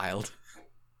 So wild.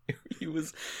 He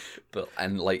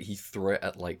threw it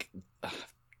at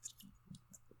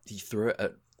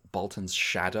Boltan's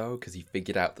shadow because he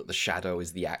figured out that the shadow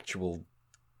is the actual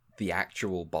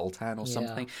Boltan or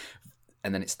something,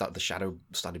 and then the shadow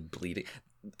started bleeding.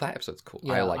 That episode's cool.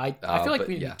 Yeah, I feel like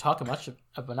we didn't talk enough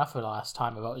of the last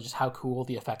time about just how cool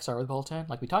the effects are with Boltan.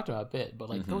 Like we talked about a bit, but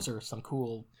like those are some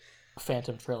cool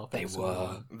Phantom Trail effects. They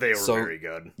were very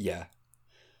good. Yeah.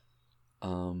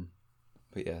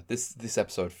 But yeah, this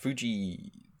episode,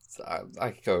 Fuji,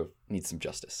 Akiko needs some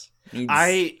justice.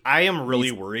 I am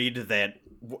really worried that,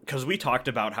 because we talked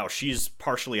about how she's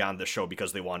partially on the show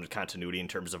because they wanted continuity in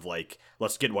terms of like,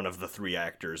 let's get one of the three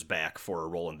actors back for a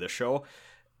role in this show.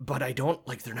 But I don't,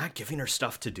 like, they're not giving her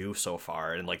stuff to do so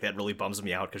far, and like that really bums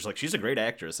me out because like she's a great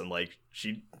actress and like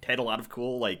she had a lot of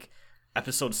cool like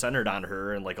episodes centered on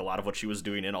her and like a lot of what she was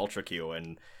doing in Ultra Q,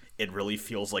 and it really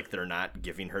feels like they're not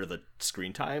giving her the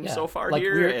screen time so far like,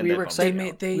 here. We were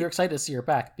excited to see her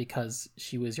back because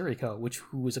she was Yuriko,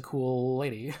 who was a cool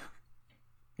lady.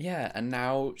 Yeah, and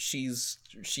now she's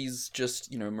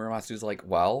just, Muramatsu's like,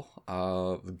 well,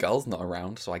 the girl's not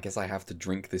around, so I guess I have to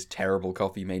drink this terrible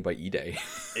coffee made by Ide.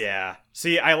 Yeah.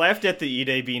 See, I laughed at the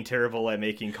Ide being terrible at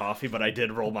making coffee, but I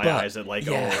did roll my eyes at like,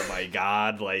 oh my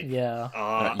god, like... Yeah.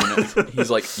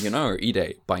 He's like,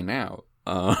 Ide, by now,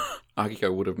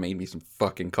 Akiko would have made me some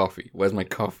fucking coffee. Where's my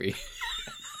coffee? I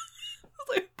was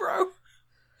like, bro.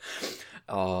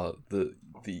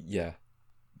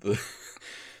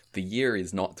 The year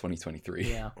is not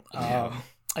 2023. Yeah. I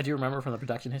do remember from the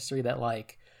production history that,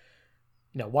 like,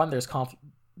 one, there's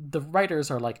the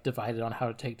writers are, like, divided on how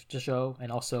to take the show,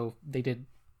 and also they did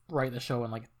write the show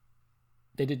in, like,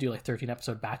 they did do, like,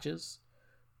 13-episode batches.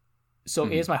 So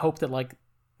it is my hope that, like,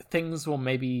 things will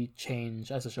maybe change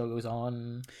as the show goes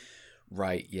on.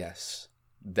 Right, yes.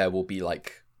 There will be,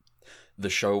 like... The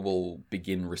show will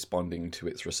begin responding to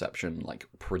its reception, like,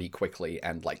 pretty quickly,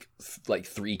 and, like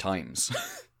 3 times.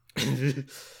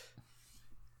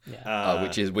 Yeah.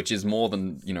 Which is more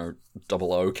than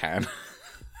 00 can.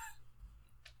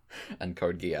 and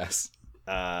Code Geass.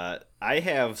 I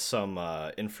have some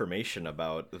information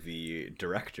about the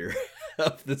director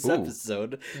of this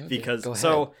episode because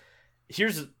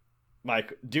here's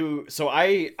Mike.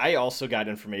 I also got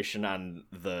information on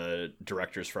the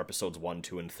directors for episodes 1,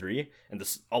 2, and 3,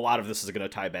 and a lot of this is going to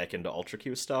tie back into Ultra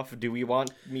Q stuff. Do we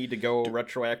want me to go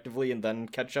retroactively and then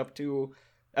catch up to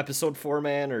episode 4,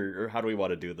 man, or how do we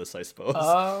want to do this? I suppose.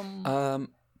 I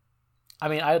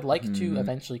mean, I'd like to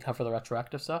eventually cover the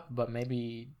retroactive stuff, but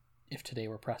maybe if today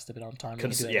we're pressed a bit on time, we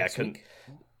can do that next week.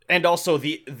 And also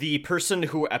the person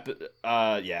who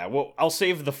I'll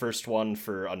save the first one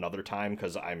for another time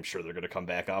because I'm sure they're gonna come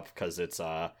back up because it's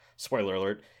spoiler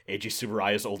alert, Eiji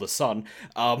Tsuburaya's oldest son.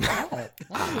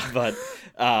 But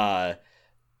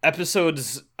episode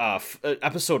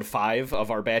 5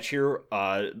 of our batch here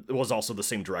was also the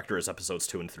same director as episodes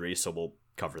 2 and 3, so we'll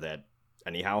cover that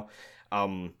anyhow.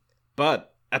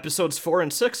 But episodes 4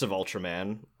 and 6 of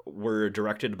Ultraman were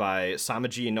directed by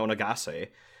Samaji Nonagase,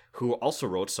 who also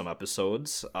wrote some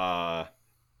episodes,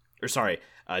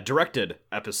 directed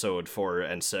episode 4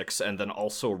 and 6, and then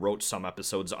also wrote some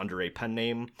episodes under a pen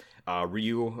name,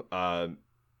 Ryu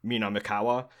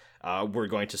Minamikawa. We're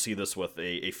going to see this with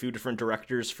a few different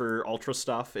directors for Ultra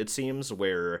stuff, it seems,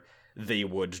 where they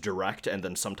would direct, and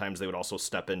then sometimes they would also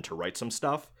step in to write some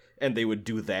stuff, and they would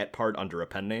do that part under a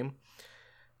pen name.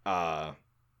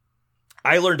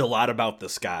 I learned a lot about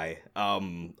this guy,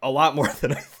 a lot more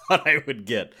than I thought I would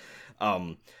get.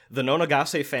 The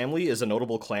Nonagase family is a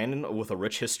notable clan with a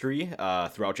rich history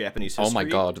throughout Japanese history. Oh my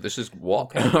god, this is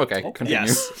what? Okay,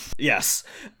 continue. Yes.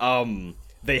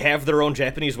 They have their own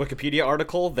Japanese Wikipedia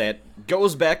article that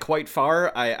goes back quite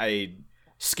far. I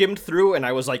skimmed through and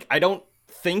I was like, I don't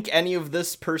think any of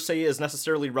this per se is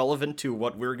necessarily relevant to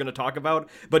what we're going to talk about,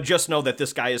 but just know that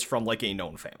this guy is from like a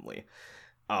known family.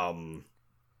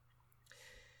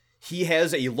 He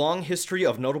has a long history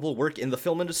of notable work in the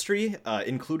film industry,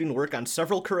 including work on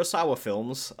several Kurosawa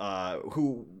films,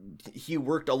 who he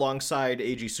worked alongside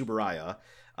Eiji Tsuburaya,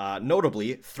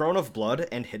 notably Throne of Blood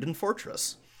and Hidden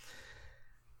Fortress.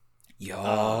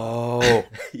 Yo!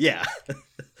 Yeah.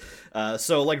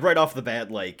 So, like, right off the bat,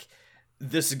 like,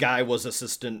 this guy was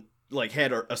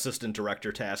had assistant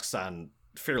director tasks on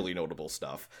fairly notable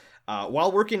stuff.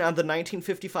 While working on the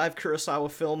 1955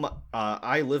 Kurosawa film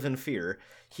I Live in Fear,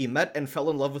 he met and fell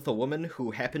in love with a woman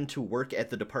who happened to work at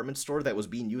the department store that was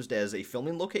being used as a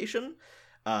filming location.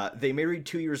 They married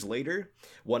 2 years later.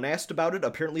 When asked about it,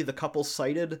 apparently the couple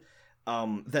cited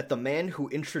that the man who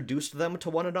introduced them to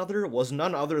one another was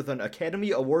none other than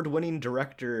Academy Award-winning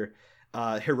director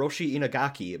Hiroshi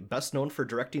Inagaki, best known for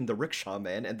directing The Rickshaw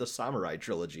Man and the Samurai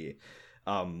trilogy,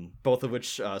 both of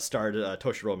which starred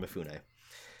Toshiro Mifune.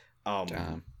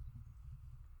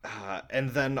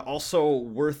 And then also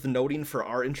worth noting for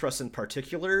our interest in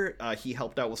particular, he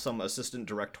helped out with some assistant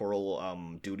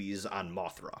directorial duties on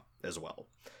Mothra as well.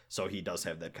 So he does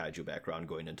have that kaiju background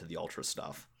going into the Ultra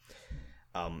stuff.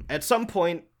 At some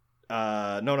point,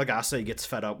 Nonagase gets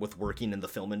fed up with working in the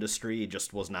film industry,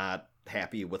 just was not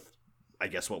happy with, I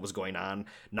guess, what was going on.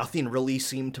 Nothing really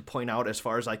seemed to point out, as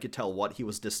far as I could tell, what he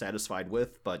was dissatisfied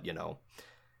with, but, you know,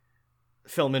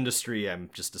 film industry, I'm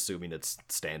just assuming it's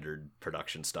standard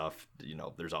production stuff. You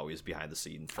know, there's always behind the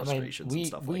scenes frustrations and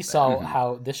stuff like that. We saw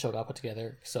how this show got put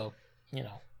together, so, you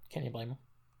know, can you blame him?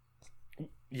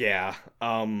 Yeah.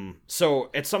 So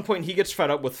at some point he gets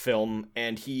fed up with film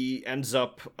and he ends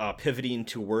up pivoting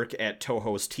to work at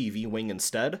Toho's TV wing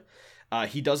instead.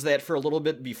 He does that for a little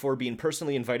bit before being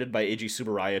personally invited by Eiji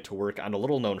Tsuburaya to work on a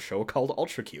little-known show called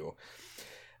Ultra Q.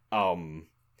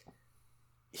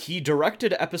 He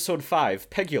directed episode 5,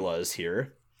 Pegula is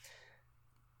Here,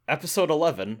 episode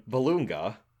 11,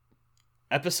 Balloonga,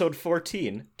 episode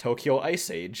 14, Tokyo Ice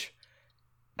Age,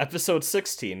 episode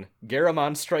 16,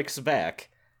 Garamon Strikes Back,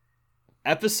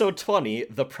 episode 20,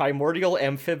 The Primordial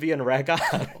Amphibian Ragon.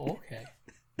 Okay.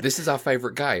 This is our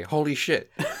favorite guy. Holy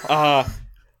shit.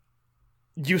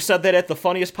 You said that at the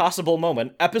funniest possible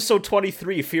moment. Episode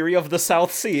 23, Fury of the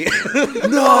South Sea.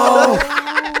 No!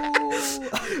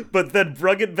 But then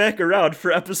brung it back around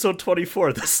for episode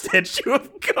 24, The Statue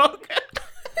of Gog.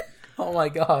 Oh my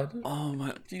god. Oh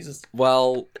my... Jesus.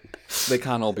 Well, they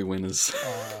can't all be winners.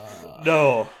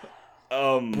 No.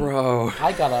 Bro.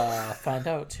 I gotta find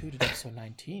out who did episode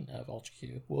 19 of Ultra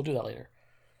Q. We'll do that later.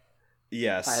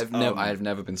 Yes. I have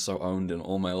never been so owned in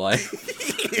all my life.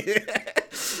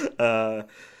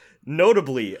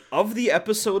 Notably, of the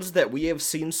episodes that we have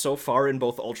seen so far in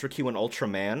both Ultra Q and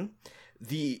Ultraman,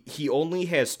 he only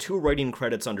has 2 writing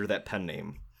credits under that pen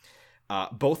name.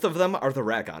 Both of them are the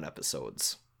Ragon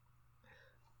episodes.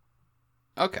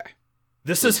 Okay.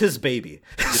 This is his baby.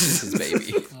 This is his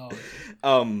baby.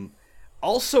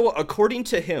 Also, according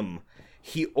to him,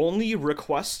 he only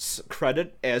requests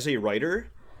credit as a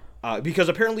writer because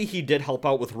apparently he did help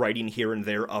out with writing here and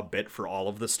there a bit for all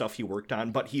of the stuff he worked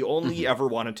on, but he only ever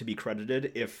wanted to be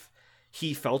credited if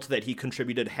he felt that he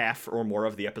contributed half or more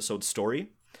of the episode's story.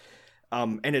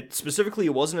 And it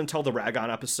wasn't until the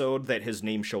Ragon episode that his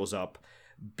name shows up,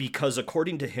 because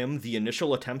according to him, the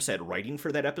initial attempts at writing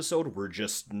for that episode were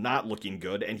just not looking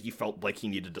good, and he felt like he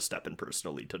needed to step in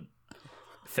personally to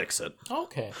fix it.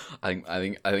 Okay.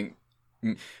 I think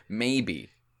maybe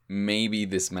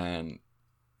this man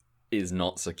is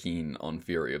not so keen on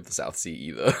Fury of the South Sea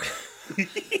either.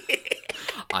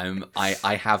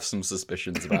 I have some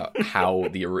suspicions about how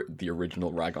the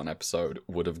original Ragon episode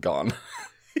would have gone.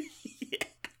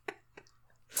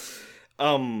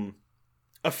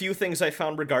 A few things I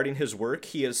found regarding his work.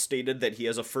 He has stated that he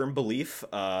has a firm belief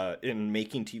in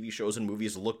making TV shows and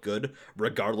movies look good,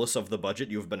 regardless of the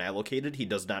budget you've been allocated. He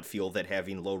does not feel that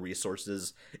having low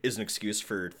resources is an excuse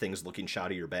for things looking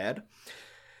shoddy or bad.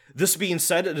 This being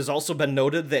said, it has also been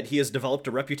noted that he has developed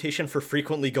a reputation for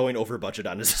frequently going over budget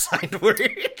on his assigned work.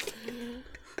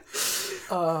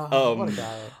 What a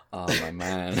guy. Oh, my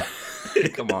man.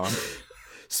 Come on.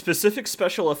 Specific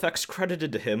special effects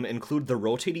credited to him include the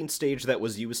rotating stage that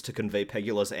was used to convey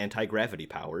Pegula's anti-gravity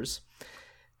powers,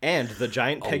 and the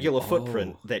giant Pegula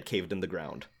footprint that caved in the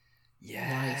ground.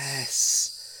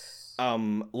 Yes.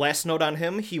 Last note on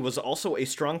him, he was also a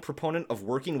strong proponent of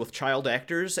working with child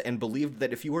actors and believed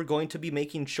that if you were going to be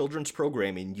making children's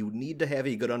programming, you need to have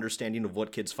a good understanding of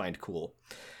what kids find cool.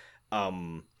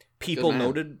 People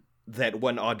noted that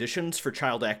when auditions for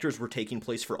child actors were taking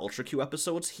place for Ultra Q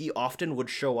episodes, he often would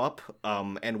show up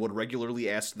and would regularly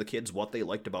ask the kids what they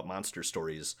liked about monster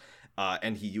stories,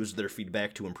 and he used their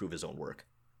feedback to improve his own work.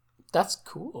 That's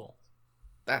cool.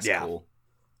 That's cool.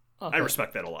 Okay. I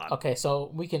respect that a lot. Okay,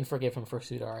 so we can forgive him for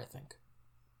Sudar, I think.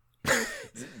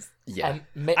 Yeah.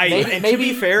 And to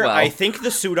be fair, I think the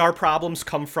Sudar problems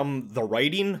come from the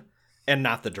writing and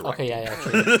not the directing. Okay,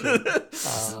 true.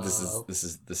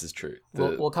 This is true.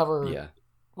 We'll cover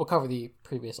the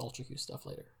previous Ultra Q stuff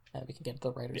later, and we can get to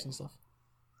the writers and stuff.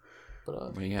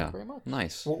 But thank you very much.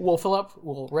 Nice. We'll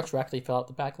retroactively fill out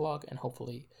the backlog and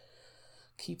hopefully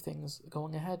keep things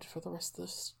going ahead for the rest of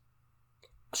this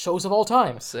shows of all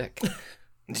time. Sick.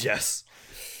 Yes.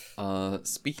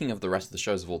 Speaking of the rest of the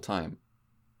shows of all time,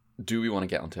 do we want to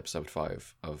get onto episode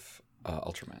 5 of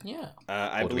Ultraman? Yeah.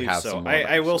 I believe so.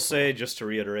 I will say, just to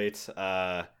reiterate,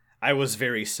 I was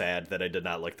very sad that I did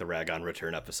not like the Ragon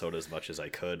Return episode as much as I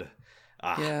could.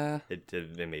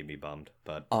 It made me bummed.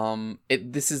 But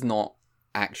this is not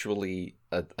actually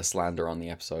a slander on the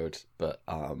episode, but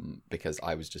because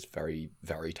I was just very,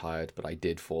 very tired, but I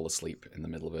did fall asleep in the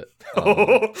middle of it.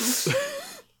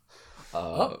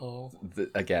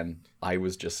 Again, I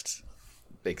was just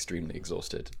extremely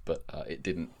exhausted, but it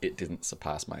didn't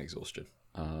surpass my exhaustion,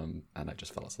 and I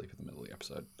just fell asleep in the middle of the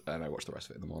episode, and I watched the rest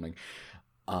of it in the morning.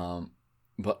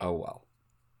 But oh well,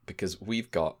 because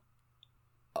we've got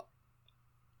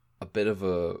a bit of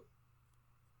a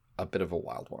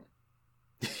wild one.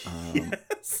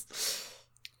 Yes.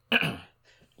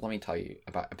 Let me tell you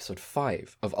about episode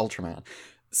 5 of Ultraman,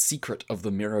 Secret of the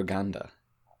Miroganda.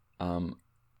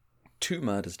 2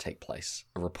 murders take place,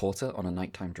 a reporter on a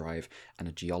nighttime drive and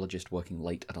a geologist working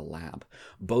late at a lab.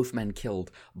 Both men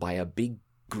killed by a big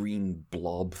green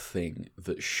blob thing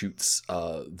that shoots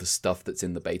the stuff that's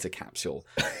in the beta capsule.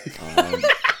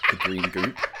 The green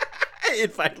goop.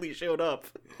 It finally showed up.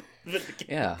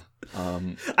 Yeah.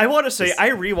 I want to say, I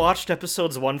rewatched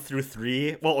episodes 1 through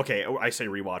 3. Well, okay, I say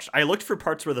rewatched. I looked for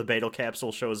parts where the beta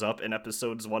capsule shows up in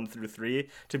episodes 1 through 3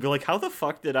 to be like, how the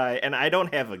fuck did I... And I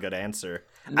don't have a good answer.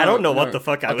 I don't know what the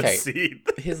fuck I was seeing.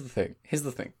 Here's the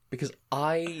thing. Because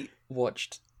I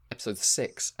watched episode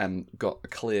 6 and got a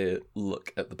clear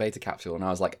look at the beta capsule, and I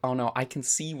was like, oh no, I can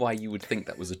see why you would think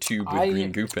that was a tube with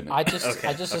green goop in it. I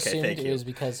just assumed it was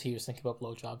because he was thinking about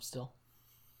blowjobs still.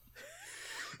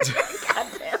 God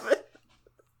damn it.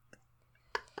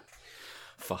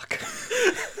 Fuck.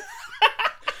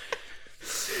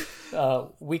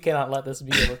 We cannot let this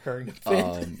be a recurring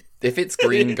thing. If it's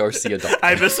green, go see a doctor.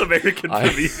 I Miss American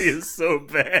Prometheus so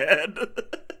bad.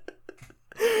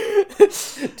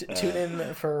 Tune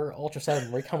in for Ultra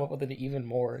 7, where we come up with an even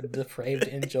more depraved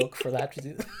in-joke for that.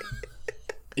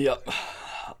 Yep.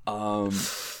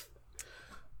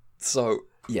 So,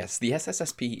 yes, the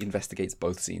SSSP investigates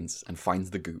both scenes and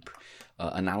finds the goop.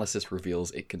 Analysis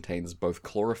reveals it contains both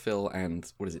chlorophyll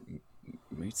and, what is it,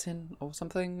 mucin or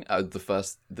something?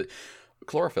 The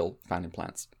chlorophyll found in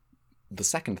plants. The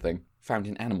second thing found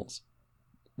in animals.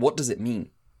 What does it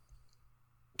mean?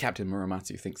 Captain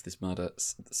Muramatsu thinks this murder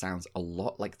sounds a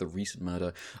lot like the recent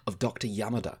murder of Dr.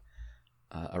 Yamada.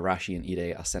 Arashi and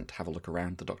Ide are sent to have a look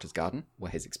around the doctor's garden,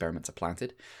 where his experiments are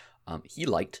planted. He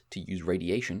liked to use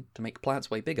radiation to make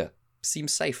plants way bigger.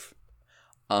 Seems safe.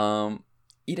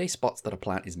 Ide spots that a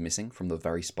plant is missing from the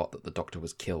very spot that the doctor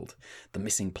was killed. The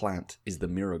missing plant is the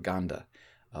Miroganda,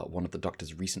 one of the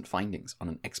doctor's recent findings on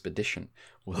an expedition.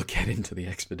 We'll get into the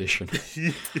expedition.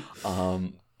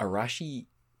 Arashi...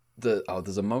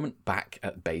 there's a moment back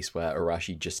at base where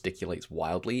Arashi gesticulates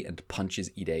wildly and punches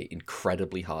Ide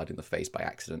incredibly hard in the face by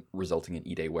accident, resulting in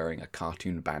Ide wearing a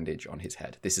cartoon bandage on his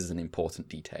head. This is an important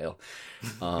detail.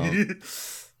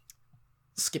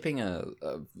 Skipping a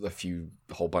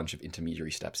whole bunch of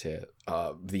intermediary steps here,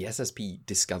 the SSP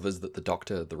discovers that the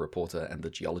doctor, the reporter, and the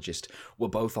geologist were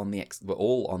all on the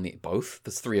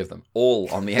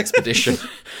expedition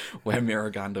where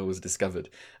Miroganda was discovered,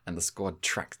 and the squad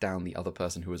tracks down the other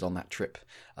person who was on that trip,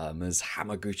 Ms.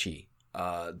 Hamaguchi.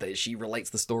 She relates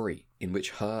the story in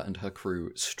which her and her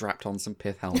crew strapped on some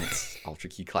pith helmets, Ultra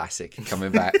Q classic,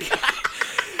 coming back.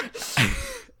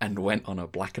 And went on a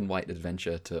black and white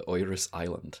adventure to Oirus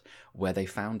Island, where they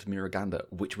found Miroganda,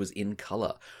 which was in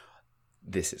color.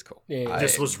 This is cool. Yeah.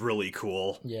 This was really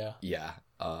cool. Yeah. Yeah.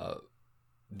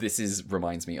 This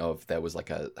reminds me of there's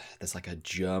like a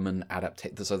German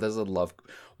adaptation. So there's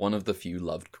one of the few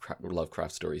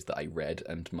Lovecraft stories that I read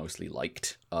and mostly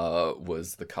liked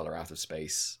was The Color Out of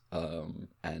Space.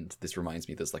 And this reminds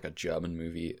me, there's like a German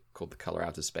movie called The Color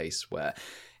Out of Space where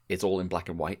it's all in black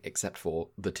and white except for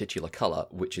the titular color,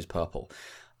 which is purple.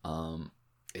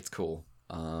 It's cool.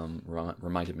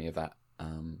 Reminded me of that.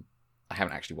 I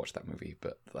haven't actually watched that movie,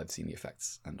 but I've seen the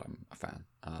effects and I'm a fan.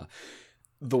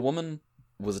 The woman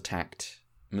was attacked.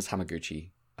 Ms. Hamaguchi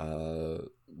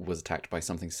was attacked by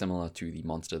something similar to the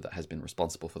monster that has been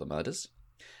responsible for the murders.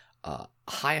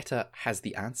 Hayata has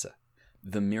the answer.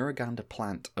 The Miroganda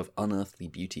plant of unearthly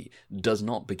beauty does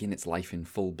not begin its life in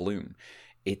full bloom.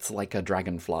 It's like a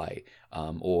dragonfly,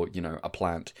 or, a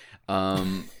plant.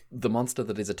 The monster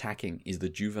that is attacking is the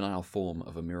juvenile form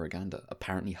of a Miroganda,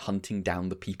 apparently hunting down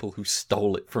the people who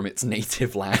stole it from its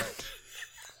native land.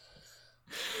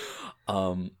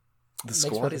 The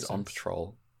squad is on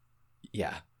patrol.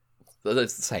 Yeah,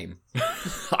 that's the same.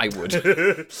 I would.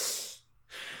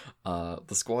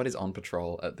 The squad is on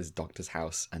patrol at this doctor's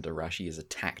house, and Arashi is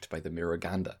attacked by the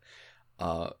Miroganda.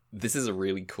 This is a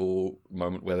really cool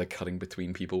moment where they're cutting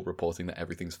between people reporting that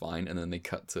everything's fine, and then they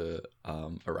cut to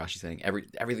Arashi saying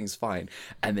everything's fine,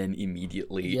 and then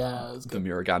immediately the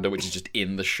Miroganda, which is just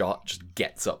in the shot, just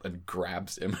gets up and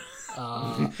grabs him.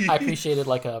 I appreciated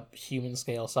like a human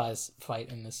scale size fight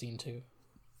in this scene too.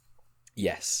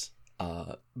 Yes.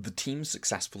 The team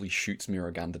successfully shoots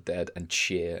Miroganda dead and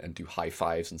cheer and do high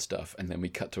fives and stuff, and then we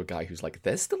cut to a guy who's like,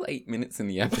 there's still 8 minutes in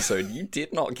the episode, you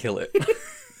did not kill it.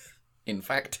 In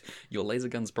fact, your laser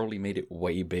guns probably made it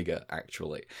way bigger,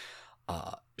 actually.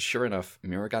 Sure enough,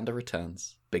 Miroganda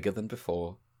returns, bigger than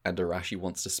before, and Arashi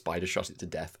wants to spider shot it to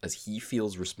death as he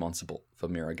feels responsible for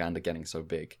Miroganda getting so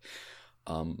big.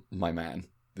 My man,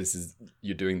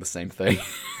 you're doing the same thing.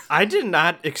 I did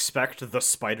not expect the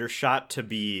spider shot to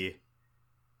be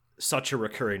such a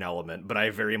recurring element, but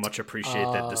I very much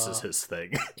appreciate that this is his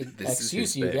thing.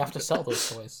 Excuse you, you have to sell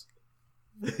those toys.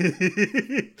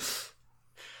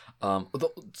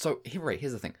 So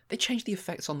here's the thing: they changed the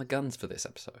effects on the guns for this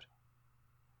episode.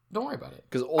 Don't worry about it,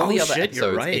 because all the other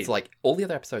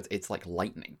episodes, it's like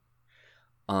lightning.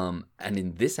 And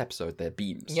in this episode, they're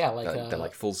beams. Yeah, like they're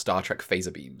like full Star Trek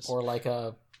phaser beams, or like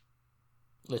a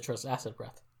Litra's acid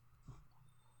breath.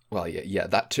 Well, yeah,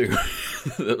 that too.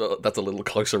 That's a little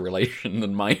closer relation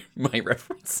than my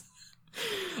reference.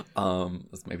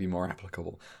 That's maybe more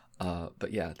applicable.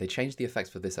 But yeah, they changed the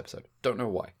effects for this episode. Don't know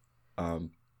why.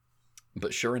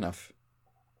 But sure enough,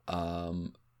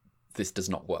 this does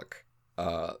not work.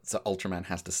 So Ultraman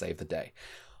has to save the day.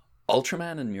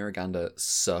 Ultraman and Miroganda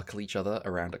circle each other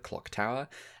around a clock tower,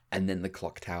 and then the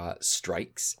clock tower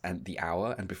strikes and the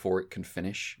hour, and just before it can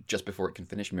finish,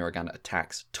 Miroganda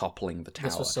attacks, toppling the tower.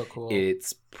 This was so cool.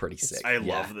 It's pretty sick. I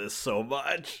love this so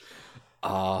much.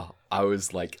 I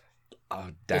was like, oh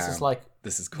damn,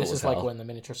 this is cool. This is like when the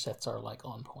miniature sets are like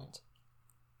on point.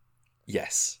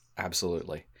 Yes,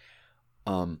 absolutely.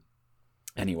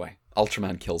 Anyway,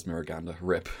 Ultraman kills Miroganda.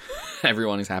 Rip.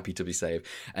 Everyone is happy to be saved.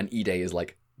 And Ide is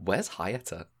like, where's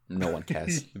Hayata? No one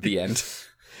cares. The end.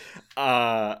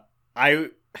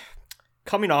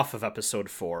 Coming off of episode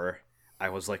 4, I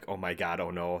was like, oh my god,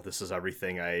 oh no, this is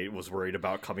everything I was worried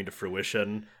about coming to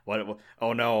fruition.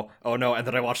 Oh no. And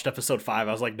then I watched episode 5.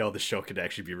 I was like, no, this show could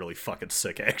actually be really fucking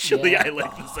sick, actually. Yeah. I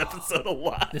like this episode a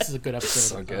lot. This is a good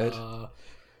episode. So good.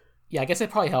 Yeah, I guess it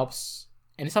probably helps,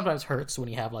 and it sometimes hurts when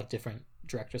you have like different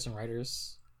directors and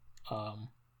writers. And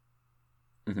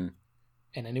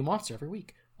a new monster every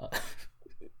week.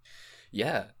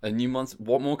 Yeah, a new monster.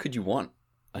 What more could you want?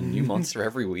 A new monster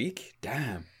every week?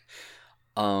 Damn.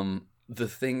 The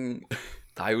thing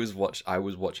I was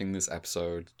watching this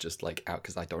episode just like out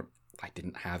because I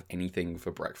didn't have anything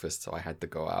for breakfast, so I had to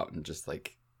go out and just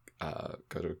like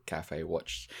go to a cafe,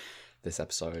 watch this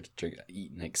episode,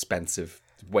 eat an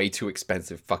way too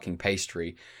expensive fucking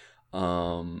pastry,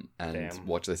 and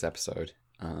watch this episode.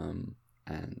 And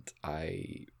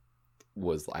I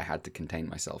had to contain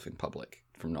myself in public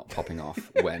from not popping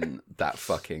off when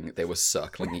they were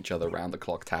circling each other around the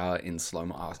clock tower in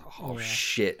slow-mo. I was like, oh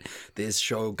shit, this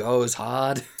show goes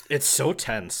hard. It's so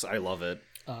tense. I love it.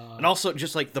 And also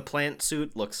just like the plant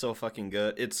suit looks so fucking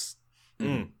good. It's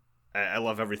I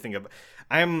love everything about.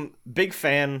 I'm big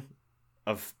fan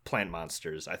of plant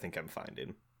monsters. I think I'm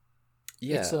finding.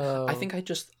 Yeah, I think go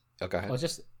ahead. Well,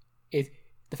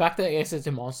 the fact that it's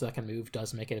a monster that can move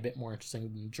does make it a bit more interesting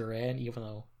than Duran, even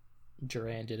though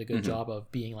Duran did a good job of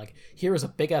being like, here is a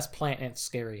big ass plant and it's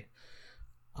scary.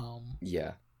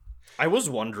 Yeah. I was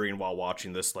wondering while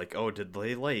watching this, like, were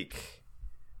they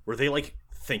like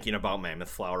thinking about Mammoth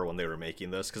Flower when they were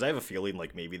making this? Because I have a feeling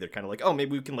like maybe they're kind of like, oh,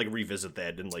 maybe we can like revisit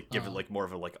that and like give it like more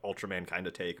of a like Ultraman kind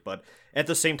of take. But at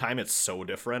the same time, it's so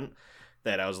different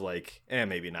that I was like,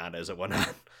 maybe not as it went on.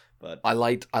 But I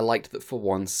liked that for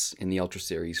once in the Ultra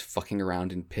series, fucking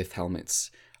around in pith helmets,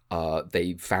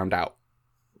 they found out.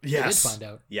 Yes, they did find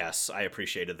out. Yes, I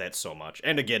appreciated that so much.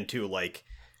 And again, too, like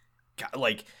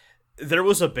there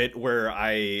was a bit where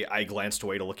I glanced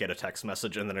away to look at a text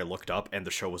message, and then I looked up, and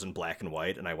the show was in black and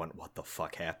white, and I went, "What the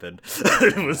fuck happened?"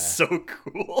 It was so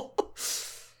cool.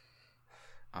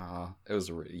 It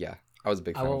was I was a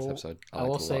big fan of this episode. I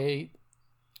will say,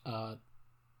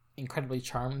 incredibly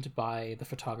charmed by the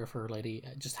photographer lady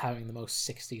just having the most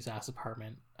 60s ass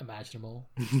apartment imaginable.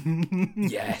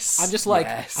 Yes. I'm just like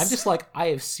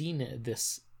I've seen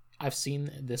this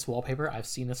wallpaper, I've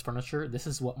seen this furniture. This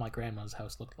is what my grandma's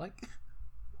house looked like.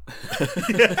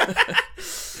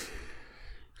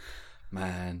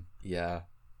 Man, yeah.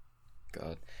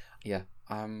 God. Yeah.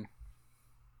 I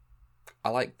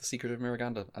like The Secret of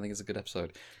Miraganda. I think it's a good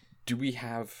episode. Do we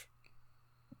have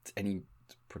any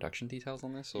production details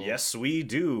on this? Or? Yes, we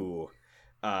do.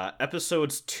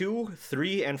 Episodes 2,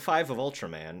 3, and 5 of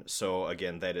Ultraman. So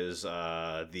again, that is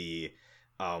the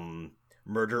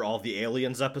Murder All the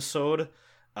Aliens episode.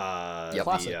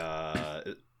 Classic.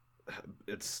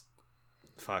 It's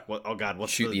fuck. What? Oh god.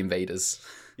 What's Shoot the invaders?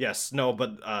 Yes. No.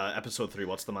 But episode 3.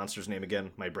 What's the monster's name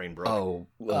again? My brain broke. Oh.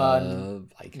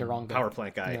 Naranga. Power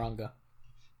plant guy. Naranga.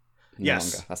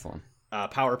 Yes. That's the one.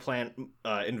 Power plant,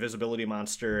 invisibility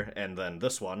monster, and then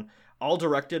this one, all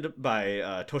directed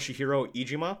by Toshihiro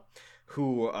Iijima,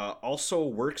 who also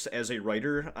works as a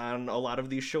writer on a lot of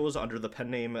these shows under the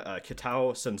pen name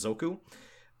Kitao Senzoku.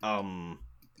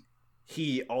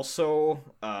 He also,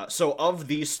 so of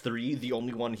these 3, the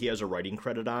only one he has a writing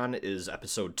credit on is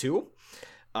episode 2.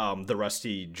 The rest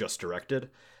he just directed.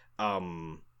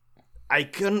 I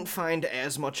couldn't find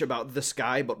as much about this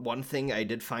guy, but one thing I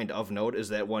did find of note is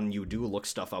that when you do look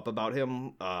stuff up about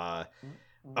him,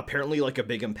 apparently like a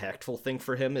big impactful thing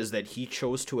for him is that he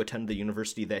chose to attend the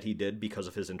university that he did because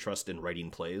of his interest in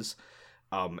writing plays.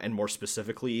 And more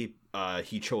specifically,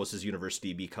 he chose his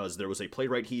university because there was a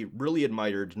playwright he really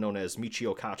admired known as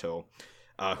Michio Kato,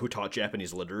 who taught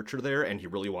Japanese literature there, and he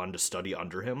really wanted to study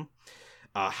under him.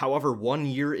 However, 1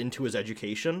 year into his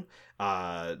education,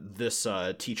 this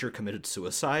teacher committed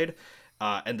suicide,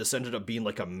 and this ended up being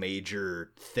like a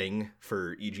major thing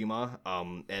for Iijima,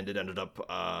 and it ended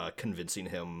up convincing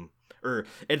him, or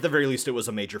at the very least it was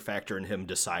a major factor in him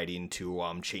deciding to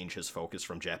change his focus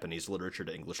from Japanese literature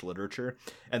to English literature,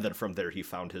 and then from there he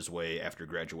found his way after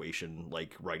graduation,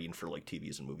 like writing for like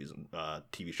TV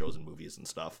shows and movies and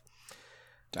stuff.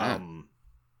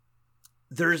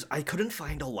 I couldn't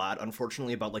find a lot,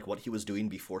 unfortunately, about like what he was doing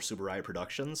before Tsuburaya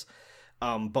Productions.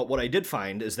 But what I did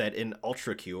find is that in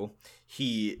Ultra Q,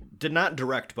 he did not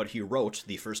direct, but he wrote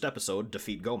the first episode,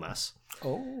 Defeat Gomez.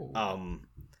 Oh.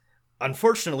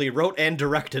 Unfortunately, wrote and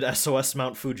directed SOS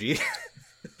Mount Fuji.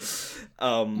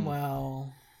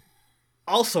 Wow.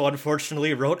 Also,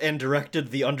 unfortunately, wrote and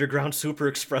directed The Underground Super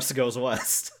Express Goes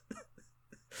West.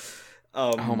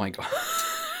 Oh my god.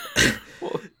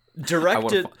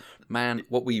 Directed... Man,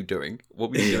 what were you doing?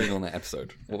 What were you doing on that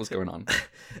episode? What was going on?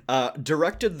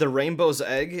 Directed The Rainbow's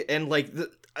Egg, and like,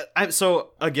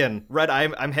 so again, Red, I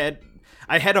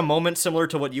had a moment similar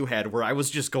to what you had, where I was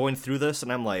just going through this,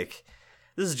 and I'm like,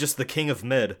 this is just the king of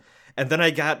mid, and then I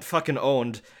got fucking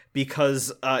owned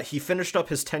because he finished up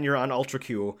his tenure on Ultra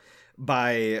Q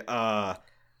by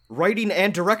writing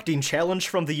and directing Challenge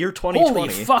from the year 2020.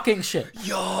 Holy fucking shit!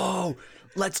 Yo,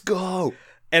 let's go!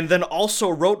 And then also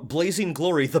wrote Blazing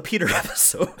Glory, the Peter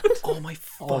episode. Oh my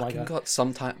fucking god.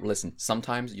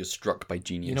 Sometimes you're struck by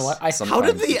genius. You know what? How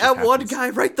did the M1 guy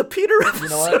write the Peter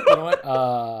episode? You know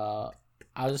what?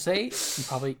 I would say he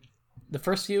probably, the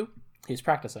first few, he was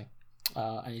practicing.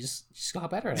 And he just got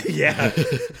better at it. Yeah.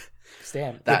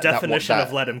 Damn. The definition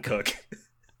of let him cook.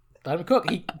 Let him cook.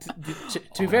 To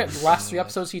be fair, the last 3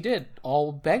 episodes he did,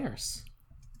 all bangers.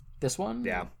 This one,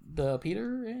 yeah, the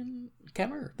Peter and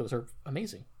Kemmer, those are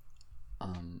amazing.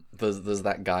 There's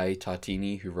that guy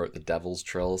Tartini who wrote the Devil's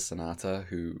Trill Sonata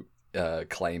who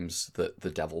claims that the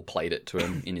devil played it to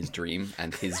him in his dream,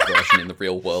 and his version in the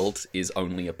real world is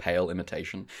only a pale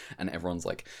imitation. And everyone's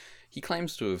like, he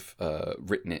claims to have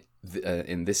written it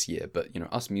in this year, but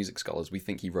us music scholars, we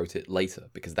think he wrote it later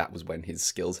because that was when his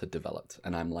skills had developed.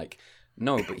 And I'm like,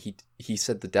 no, but he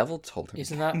said the devil told him.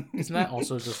 Isn't that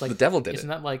also just like the devil did Isn't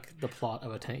that like the plot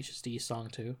of a Tenacious D song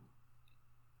too?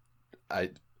 I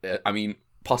mean,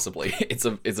 possibly. It's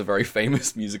a very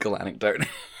famous musical anecdote.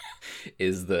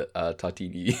 Is that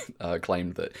Tartini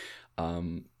claimed that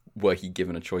were he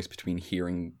given a choice between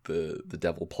hearing the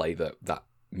devil play that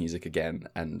music again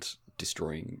and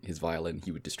destroying his violin,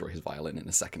 he would destroy his violin in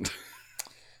a second.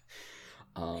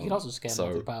 He could also scam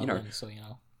the violin, so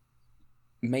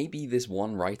maybe this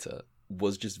one writer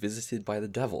was just visited by the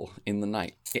devil in the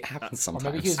night. It happens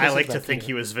sometimes. I like to think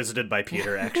he was visited by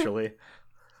Peter, actually.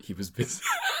 He was visited.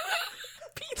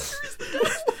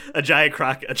 A giant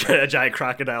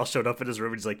crocodile showed up in his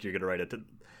room and he's like, you're going to write it.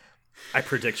 I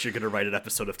predict you're going to write an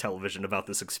episode of television about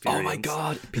this experience. Oh my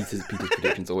god. Peter's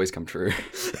predictions always come true.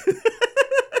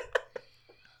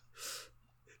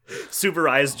 Super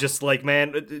Eyes just like,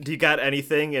 man, do you got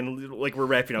anything? And like, we're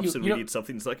wrapping up, so we need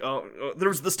something. It's like, oh, there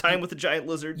was this time with the giant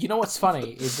lizard. You know what's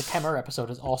funny is the Kemmer episode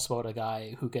is also about a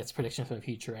guy who gets predictions for the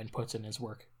future and puts in his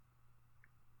work.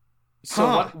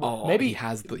 So maybe he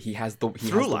has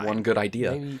the one good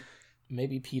idea.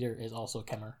 Maybe Peter is also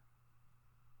Kemmer.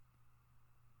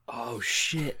 Oh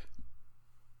shit!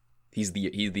 He's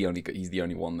the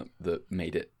only one that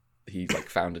made it. He like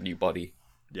found a new body.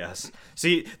 Yes.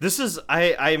 See, this is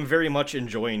I am very much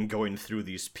enjoying going through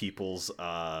these people's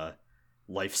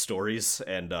life stories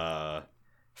and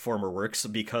former works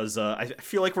because I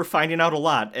feel like we're finding out a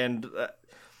lot and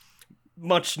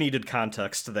much needed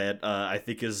context that I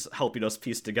think is helping us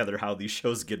piece together how these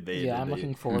shows get made. Yeah, I'm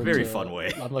looking forward. Very fun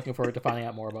way. I'm looking forward to finding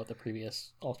out more about the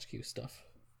previous Alt-Q stuff.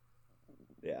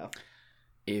 Yeah.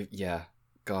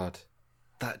 God,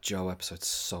 that Joe episode's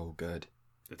so good.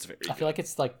 It's very. I feel like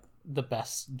it's like the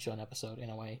best Jun episode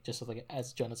in a way, just like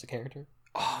as Jun as a character.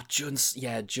 Oh, Jun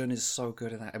is so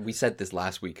good at that. And we said this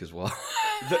last week as well.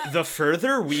 The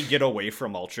further we get away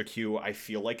from Ultra Q, I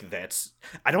feel like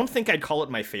I don't think I'd call it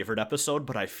my favorite episode,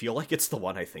 but I feel like it's the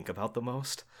one I think about the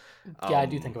most. Yeah, I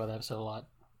do think about that episode a lot.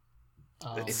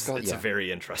 It's a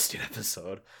very interesting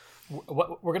episode.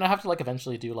 We're going to have to like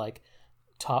eventually do like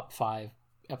top 5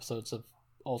 episodes of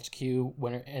Ultra Q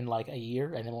in like a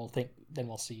year, and then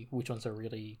we'll see which ones are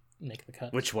really make the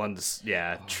cut. Which ones,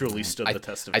 truly stood the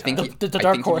test of time. I think the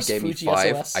Dark Horse gave me Fuji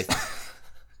 5. SOS.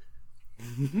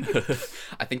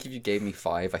 I think if you gave me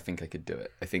 5, I think I could do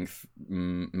it. I think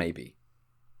maybe.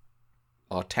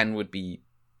 Or 10 would be.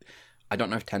 I don't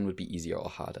know if 10 would be easier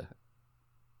or harder.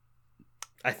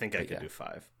 I think I could do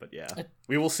 5, but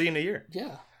we will see in a year.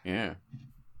 Yeah.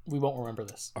 We won't remember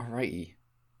this. Alrighty.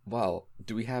 Well,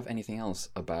 do we have anything else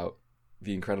about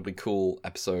the incredibly cool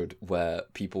episode where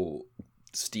people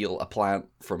steal a plant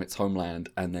from its homeland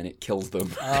and then it kills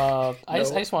them? I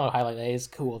just want to highlight that it's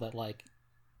cool that like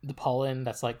the pollen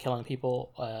that's like killing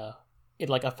people, it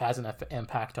like has an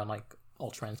impact on like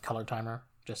Ultraman's color timer.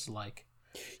 Just like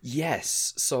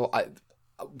yes. So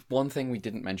one thing we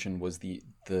didn't mention was the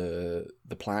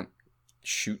plant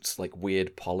shoots like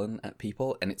weird pollen at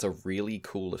people, and it's a really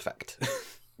cool effect.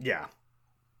 Yeah.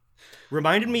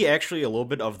 Reminded me actually a little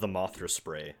bit of the Mothra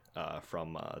spray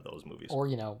from those movies. Or,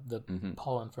 the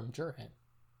pollen from Jurgen.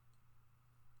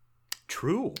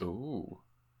 True. Ooh.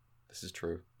 This is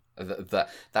true.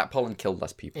 That pollen killed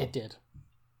less people. It did.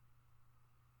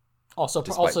 Also,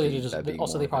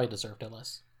 they probably deserved it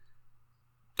less.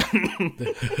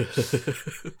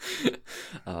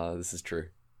 This is true.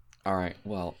 All right,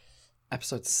 well,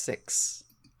 episode 6.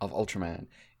 of Ultraman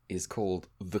is called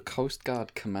The Coast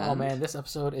Guard Command. Oh man, this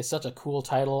episode is such a cool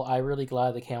title. I'm really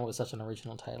glad they came up with such an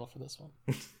original title for this one.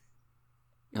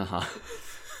 Uh-huh.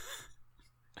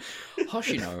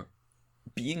 Hoshino,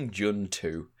 being Jun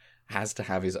 2, has to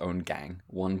have his own gang,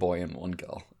 one boy and one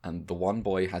girl, and the one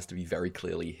boy has to be very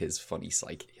clearly his funny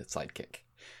sidekick.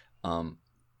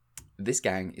 This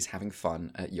gang is having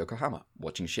fun at Yokohama,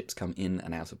 watching ships come in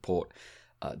and out of port.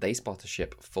 They spot a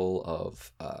ship full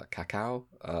of cacao,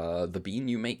 the bean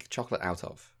you make chocolate out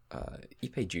of.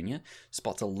 Ippei Jr.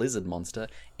 spots a lizard monster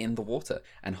in the water,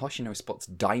 and Hoshino spots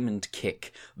Diamond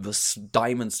Kick, the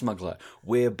diamond smuggler.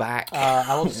 We're back.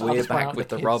 We're back with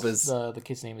the robbers. The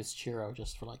kid's name is Chiro,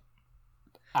 just for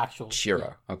actual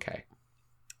Chiro. Yeah. Okay.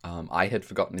 I had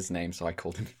forgotten his name, so I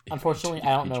called him. Unfortunately,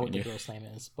 I don't know what the girl's name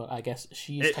is, but I guess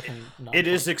she's technically not. It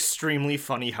is extremely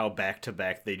funny how back to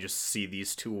back they just see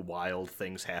these two wild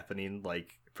things happening,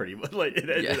 pretty much.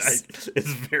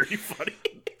 It's very funny.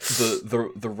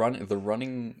 The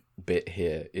running bit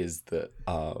here is that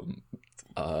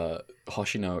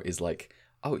Hoshino is like,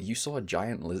 oh, you saw a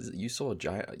giant lizard? You saw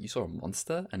a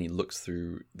monster? And he looks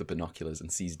through the binoculars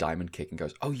and sees Diamond Kick and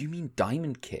goes, oh, you mean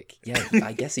Diamond Kick? Yeah,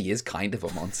 I guess he is kind of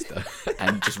a monster.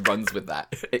 And just runs with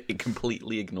that. It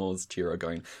completely ignores Chiro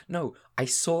going, no, I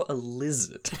saw a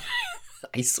lizard.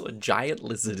 I saw a giant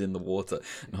lizard in the water.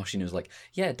 And Hoshino's like,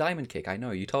 yeah, Diamond Kick, I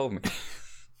know, you told me.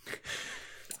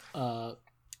 Yeah,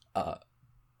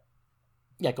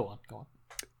 go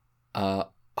on.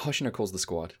 Hoshino calls the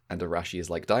squad, and Arashi is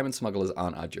like, diamond smugglers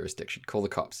aren't our jurisdiction. Call the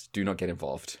cops. Do not get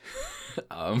involved.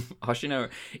 Hoshino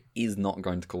is not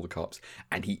going to call the cops,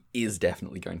 and he is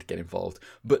definitely going to get involved,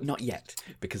 but not yet,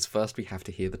 because first we have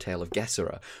to hear the tale of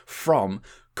Gesura from,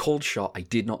 cold shot, I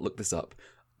did not look this up,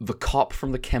 the cop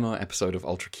from the Chemo episode of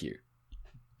Ultra Q.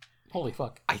 Holy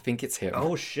fuck. I think it's him.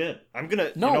 Oh shit. I'm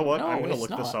gonna, you know what? I'm gonna look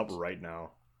this up right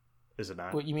now. Is it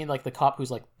not? What, you mean the cop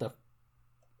who's the...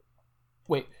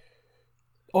 Wait...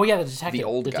 Oh yeah, the detective. The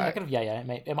old guy. Detective? Yeah,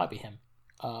 it might be him.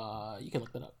 You can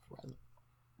look that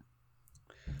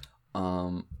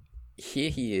up. Here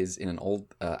he is in an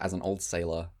old, as an old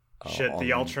sailor. Shit, the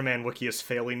Ultraman wiki is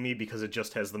failing me because it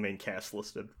just has the main cast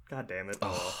listed. God damn it!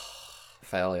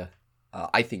 Failure.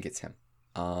 I think it's him.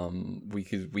 We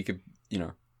could,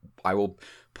 I will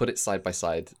put it side by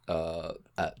side.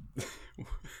 At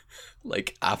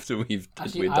after we're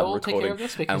done I will recording, take care of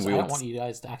this because I don't want you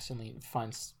guys to accidentally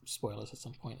find spoilers at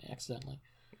some point accidentally.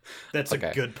 That's okay.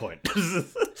 A good point.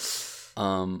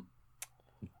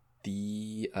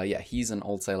 He's an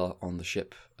old sailor on the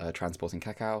ship transporting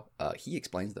cacao. He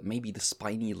explains that maybe the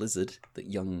spiny lizard that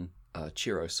young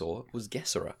Chiro saw was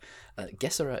Gesura.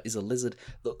 Gesura is a lizard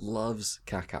that loves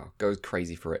cacao, goes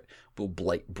crazy for it, will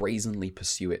brazenly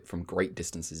pursue it from great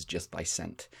distances just by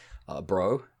scent.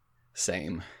 Bro,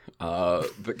 same.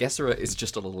 But Gesura is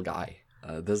just a little guy.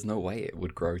 There's no way it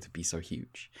would grow to be so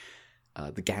huge.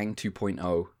 The Gang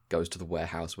 2.0 goes to the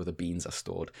warehouse where the beans are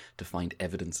stored to find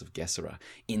evidence of Gesura.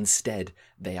 Instead,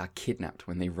 they are kidnapped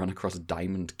when they run across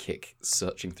Diamond Kick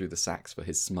searching through the sacks for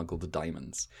his smuggled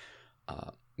diamonds.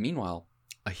 Meanwhile,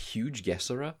 a huge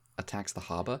Gesura attacks the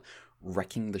harbor,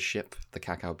 wrecking the ship the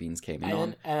cacao beans came in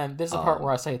on. And there's the part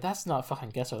where I say, that's not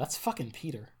fucking Gesura, that's fucking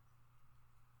Peter.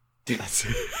 Dude, that's...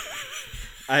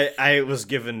 I was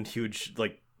given huge,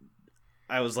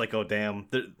 I was like, oh damn.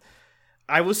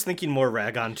 I was thinking more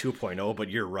Ragon 2.0, but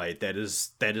you're right. That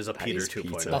is a Peter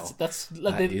 2.0.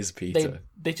 That is Peter.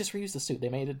 They just reused the suit. They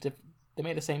made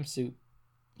the same suit.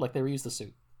 They reused the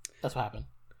suit. That's what happened.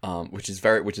 Which is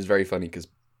very funny because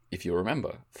if you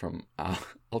remember from our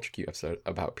Ultra Q episode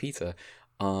about Peter,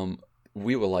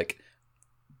 we were like,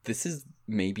 this is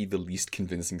maybe the least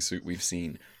convincing suit we've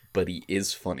seen, but he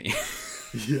is funny.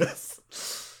 Yes.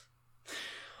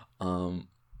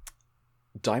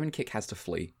 Diamond Kick has to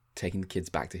flee, taking the kids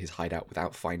back to his hideout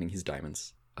without finding his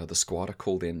diamonds. The squad are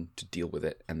called in to deal with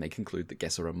it, and they conclude that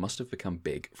Gesura must have become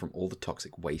big from all the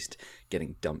toxic waste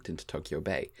getting dumped into Tokyo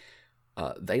Bay.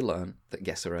 They learn that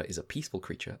Gesura is a peaceful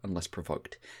creature unless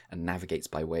provoked, and navigates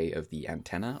by way of the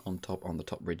antenna on the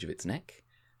top ridge of its neck.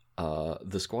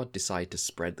 The squad decide to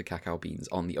spread the cacao beans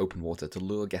on the open water to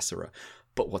lure Gesura.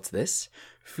 But what's this?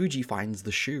 Fuji finds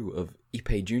the shoe of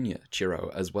Ippei Jr.,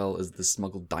 Chiro, as well as the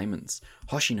smuggled diamonds.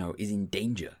 Hoshino is in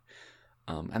danger.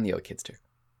 And the other kids too.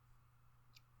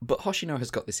 But Hoshino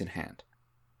has got this in hand.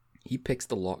 He picks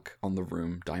the lock on the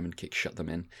room Diamond Kick shut them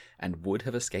in, and would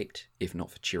have escaped if not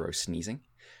for Chiro sneezing.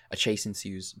 A chase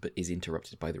ensues, but is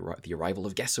interrupted by the arrival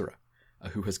of Gesura,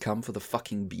 who has come for the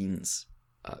fucking beans.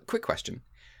 Quick question.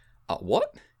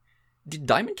 What? Did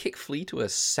Diamond Kick flee to a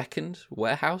second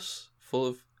warehouse full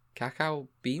of cacao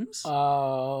beans?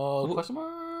 Question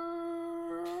mark?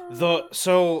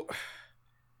 So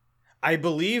I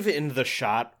believe in the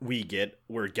shot we get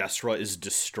where Gesra is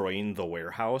destroying the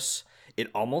warehouse, it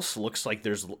almost looks like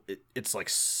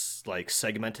it's like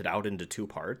segmented out into two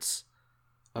parts.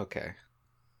 Okay.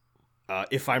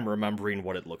 If I'm remembering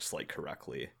what it looks like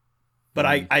correctly. But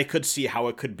I could see how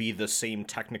it could be the same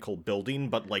technical building,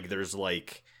 but like there's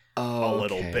like a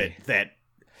little bit that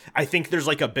I think there's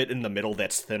like a bit in the middle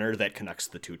that's thinner that connects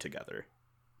the two together.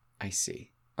 I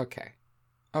see. Okay.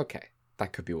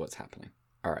 That could be what's happening.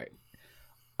 All right.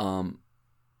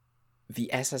 The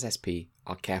SSSP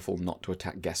are careful not to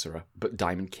attack Gesera, but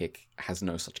Diamond Kick has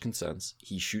no such concerns.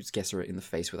 He shoots Gesera in the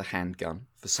face with a handgun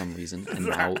for some reason, and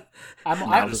now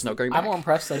there's no going back. I'm more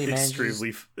impressed that he manages...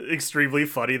 Extremely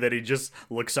funny that he just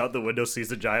looks out the window,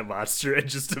 sees a giant monster, and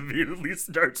just immediately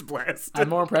starts blasting. I'm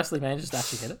more impressed that he manages to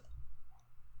actually hit it.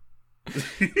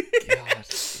 God,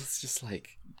 it's just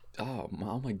like, oh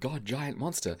my god, giant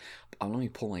monster. Let me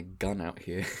pull my gun out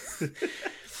here.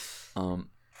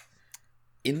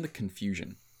 In the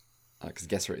confusion, because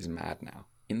Gesera is mad now,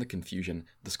 in the confusion,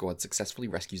 the squad successfully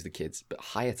rescues the kids, but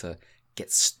Hayata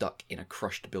gets stuck in a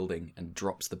crushed building and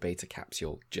drops the beta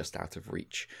capsule just out of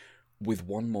reach. With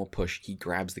one more push, he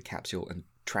grabs the capsule and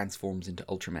transforms into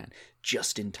Ultraman,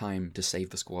 just in time to save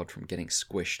the squad from getting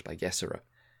squished by Gesera.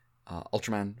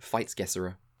 Ultraman fights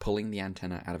Gesera, pulling the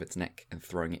antenna out of its neck and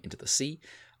throwing it into the sea,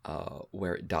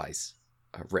 where it dies.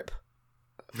 Rip.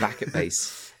 Back at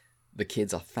base... The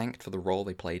kids are thanked for the role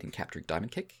they played in capturing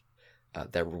Diamond Kick.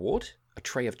 Their reward? A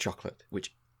tray of chocolate,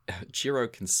 which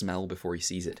Chiro can smell before he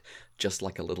sees it, just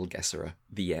like a little Gesera.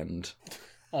 The end.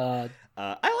 I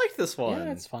like this one.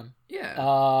 Yeah, it's fun. Yeah.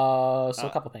 So a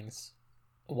couple things.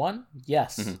 One,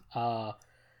 yes. Mm-hmm.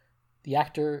 The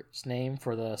actor's name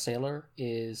for the sailor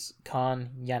is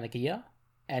Kan Yanagiya,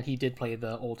 and he did play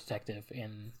the old detective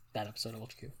in that episode of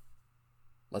Ultra Q.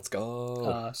 Let's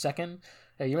go. Second,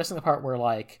 you're missing the part where,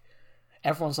 like,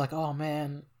 everyone's like, oh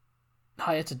man,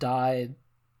 Hayata died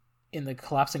in the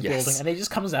collapsing building, and he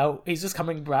just comes out, he's just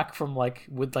coming back from, like,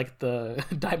 with, like, the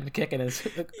Diamond Kick in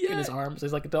his arms.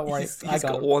 He's like, don't worry, he's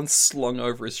got one slung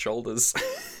over his shoulders.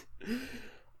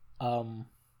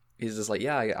 He's just like,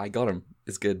 yeah, I got him.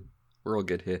 It's good. We're all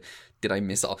good here. Did I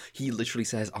miss all? He literally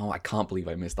says, oh, I can't believe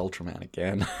I missed Ultraman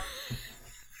again.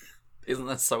 Isn't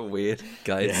that so weird,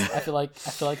 guys? Yeah. I feel like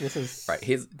this is right.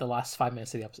 Here's the last 5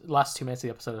 minutes of the episode. Last 2 minutes of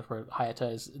the episode where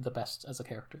Hayata is the best as a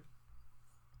character.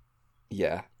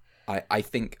 Yeah, I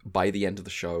think by the end of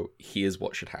the show, here's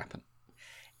what should happen.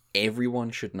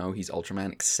 Everyone should know he's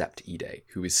Ultraman except Ide,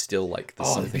 who is still like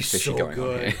there's something fishy going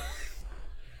on here.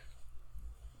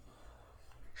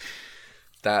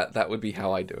 That would be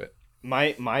how I do it.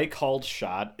 My called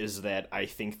shot is that I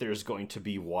think there's going to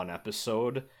be one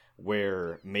episode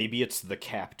where maybe it's the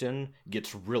captain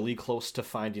gets really close to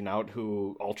finding out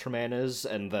who Ultraman is,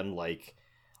 and then, like,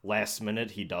 last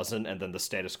minute he doesn't, and then the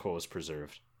status quo is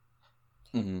preserved.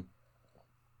 Mm-hmm.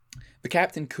 The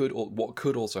captain what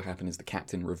could also happen is the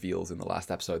captain reveals in the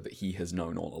last episode that he has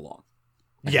known all along.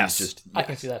 And yes. I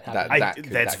can see that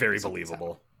happening. That's very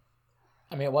believable.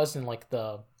 I mean, it was in, like,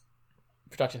 the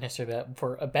production history that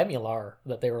for Bemular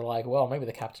that they were like, well, maybe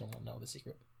the captain won't know the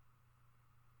secret.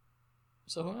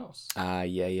 So who knows?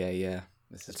 Yeah.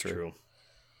 This is true.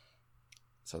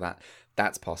 So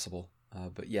that's possible.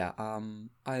 But yeah,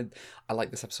 I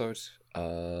like this episode.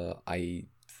 I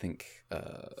think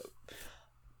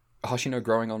Hoshino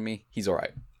growing on me. He's all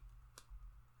right.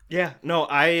 Yeah, no,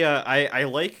 I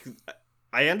like.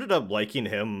 I ended up liking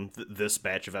him this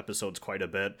batch of episodes quite a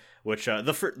bit. Which I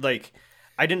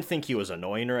didn't think he was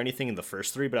annoying or anything in the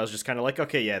first 3, but I was just kind of like,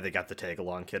 okay, yeah, they got the tag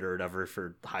along kid or whatever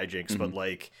for hijinks, but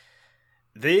like.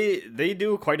 They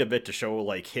do quite a bit to show,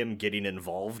 like, him getting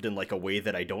involved in, like, a way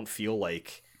that I don't feel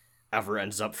like ever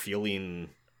ends up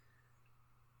feeling,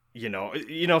 you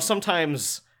know,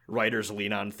 sometimes writers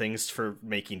lean on things for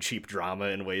making cheap drama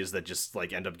in ways that just,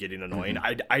 like, end up getting annoying.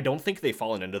 Mm-hmm. I don't think they've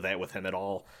fallen into that with him at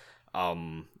all,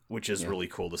 which is really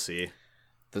cool to see.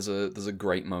 There's a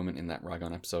great moment in that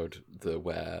Ragon episode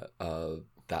where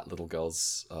that little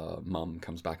girl's mum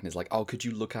comes back and is like, oh, could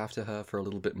you look after her for a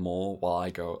little bit more while I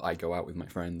go out with my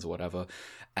friends or whatever?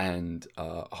 And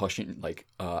Hoshino, like,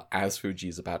 as Fuji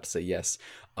is about to say yes,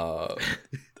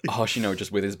 Hoshino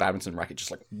just with his badminton racket just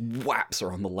like whaps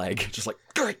her on the leg, just like,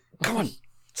 great, come on,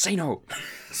 say no.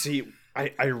 See,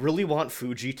 I really want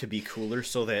Fuji to be cooler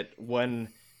so that when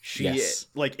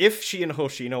like, if she and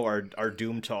Hoshino are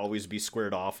doomed to always be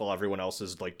squared off while everyone else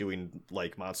is, like, doing,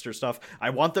 like, monster stuff,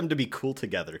 I want them to be cool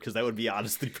together, because that would be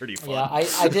honestly pretty fun. Yeah,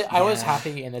 I did. I was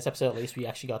happy in this episode, at least, we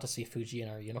actually got to see Fuji in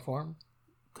her uniform,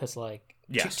 because, like,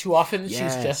 too often she's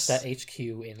just at HQ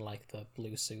in, like, the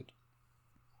blue suit.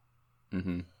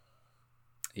 Mm-hmm.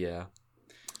 Yeah.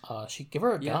 She give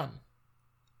her a gun.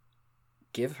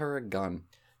 Give her a gun.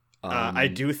 I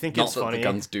do think not it's that funny. The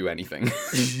guns do anything.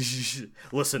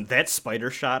 Listen, that spider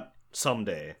shot,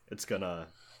 someday it's gonna.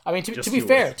 I mean, to be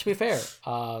fair,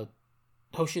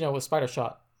 Hoshino with spider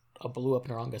shot blew up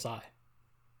Naranga's eye.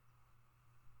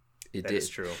 It That did. is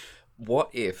true. What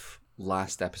if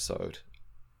last episode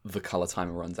the color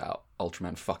timer runs out,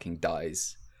 Ultraman fucking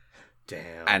dies,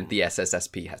 Damn. and the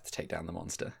SSSP has to take down the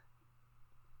monster?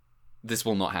 This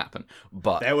will not happen,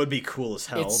 but That would be cool as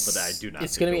hell, but I do not.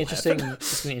 It's going to be interesting. It's going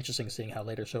to be interesting seeing how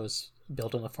later shows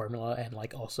build on the formula and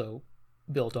like also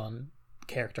build on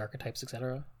character archetypes,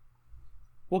 etc.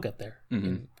 We'll get there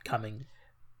in coming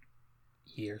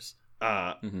years.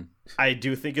 I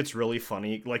do think it's really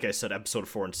funny. Like I said, episode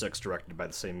 4 and 6 directed by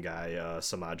the same guy,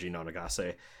 Samaji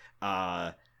Nanagase.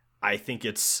 I think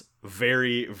it's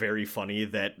very, very funny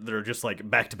that they're just like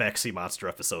back-to-back Sea Monster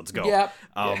episodes go. Yep.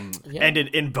 And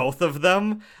in both of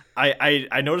them,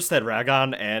 I noticed that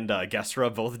Ragon and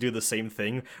Gesra both do the same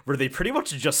thing, where they pretty much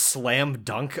just slam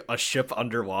dunk a ship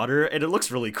underwater, and it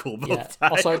looks really cool both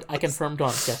times. Also, I confirmed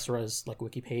on Gesra's like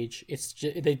wiki page. It's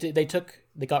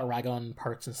they got Ragon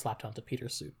parts and slapped onto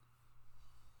Peter's suit.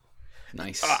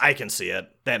 nice. I can see it.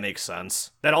 That makes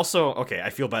sense. That also I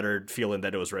feel better feeling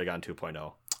that it was Ragon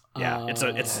 2.0. Yeah,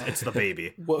 it's the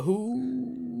baby.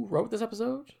 Who wrote this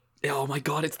episode? Oh my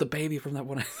god, it's the baby from that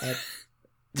one.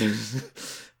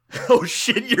 Oh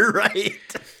shit, you're right.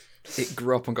 It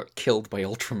grew up and got killed by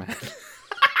Ultraman.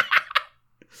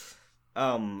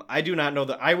 I do not know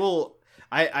that.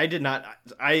 I did not.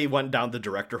 I went down the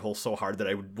director hole so hard that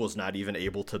I was not even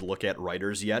able to look at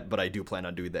writers yet. But I do plan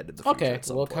on doing that in the future. Okay, at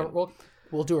some point.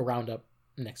 we'll do a roundup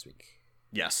next week.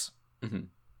 Yes. Mm-hmm.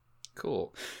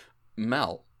 Cool.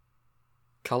 Mel,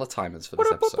 color timers for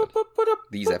this episode.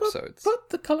 These episodes. Put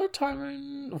the color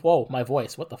timing. Whoa, my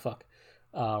voice. What the fuck?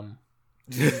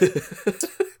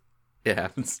 It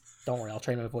happens. Don't worry, I'll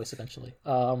train my voice eventually.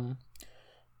 The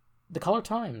color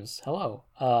times. Hello.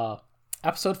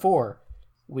 Episode 4.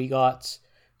 We got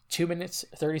 2 minutes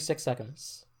 36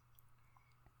 seconds.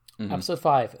 Mm-hmm. Episode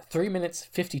 5, 3 minutes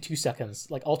 52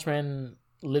 seconds. Like Ultraman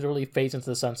literally fades into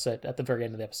the sunset at the very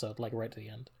end of the episode, like right at the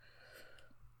end.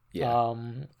 Yeah.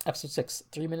 Episode 6,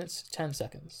 3 minutes 10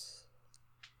 seconds.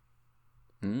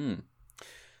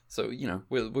 So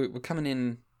we're coming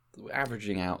in, we're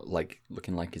averaging out like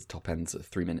looking like his top ends at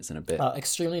 3 minutes and a bit.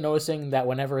 Extremely noticing that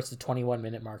whenever it's the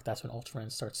 21-minute mark, that's when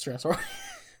Ultraman starts transforming.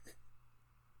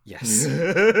 Yes.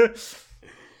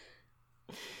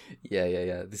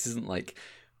 Yeah. This isn't like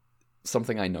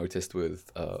something I noticed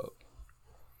with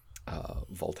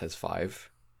Voltes 5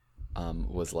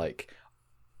 was like,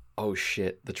 oh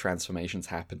shit, the transformations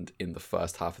happened in the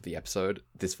first half of the episode.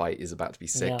 This fight is about to be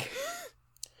sick. Yeah.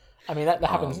 I mean, that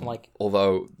happens in like...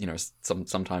 Although,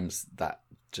 sometimes that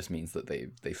just means that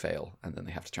they fail and then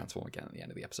they have to transform again at the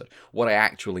end of the episode. What I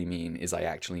actually mean is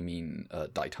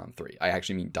Daitan 3. I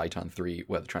actually mean Daitan 3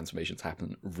 where the transformations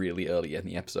happen really early in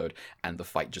the episode and the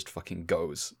fight just fucking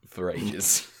goes for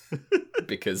ages.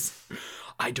 Because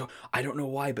I don't know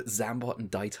why, but Zambot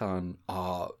and Daitan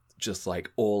are just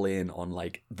like all in on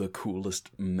like the coolest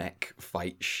mech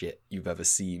fight shit you've ever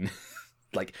seen.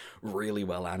 Like really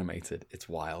well animated. It's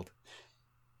wild.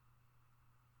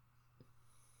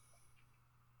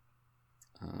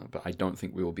 But I don't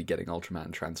think we will be getting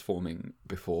Ultraman transforming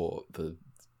before the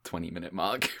 20-minute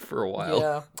mark for a while.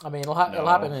 Yeah, I mean, it'll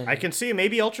happen. I can see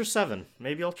maybe Ultra 7.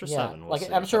 Maybe Ultra 7. We'll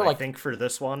see. I'm sure. I think for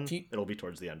this one, it'll be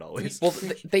towards the end always. Well,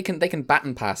 they can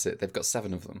baton pass it. They've got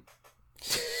 7 of them.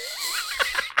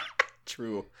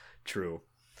 True.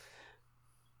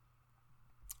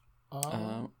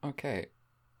 Okay.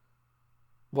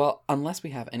 Well, unless we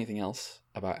have anything else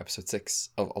about episode 6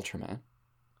 of Ultraman,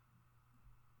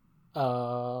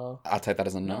 I'll take that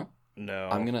as a no. No,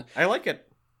 I like it.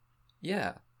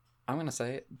 Yeah, I'm gonna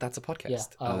say it. That's a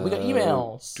podcast. Yeah. We got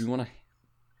emails. Do you want to?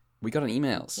 We got an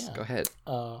emails. Yeah. Go ahead.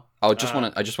 I just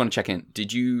want to check in.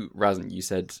 Did you, Razan? You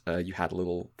said you had a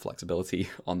little flexibility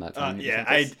on that time.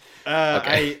 Yeah,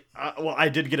 Okay. I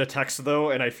did get a text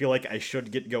though, and I feel like I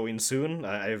should get going soon.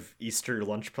 I have Easter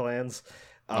lunch plans.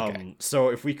 Okay. So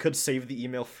if we could save the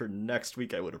email for next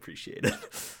week, I would appreciate it.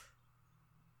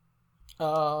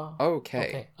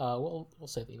 Okay. We'll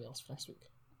save the emails for next week.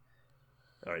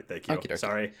 All right, thank you. Okey-dokey.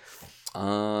 Sorry.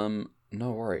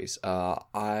 No worries.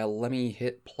 Let me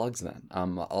hit plugs then.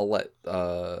 I'll let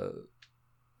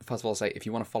first of all say if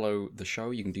you want to follow the show,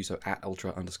 you can do so at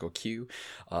ultra_q.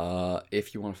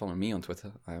 If you want to follow me on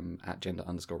Twitter, I'm at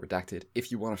gender_redacted.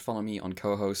 If you want to follow me on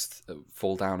co-host,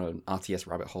 fall down an RTS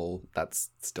rabbit hole, that's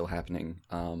still happening.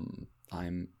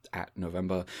 I'm at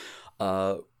November.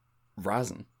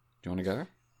 Razin, do you want to go?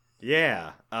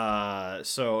 Yeah.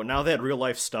 So now that real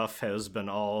life stuff has been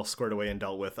all squared away and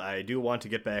dealt with, I do want to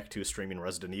get back to streaming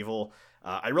Resident Evil.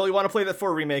 I really want to play that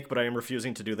 4 remake, but I am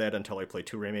refusing to do that until I play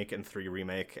 2 remake and 3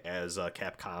 remake as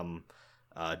Capcom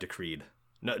decreed.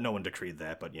 No one decreed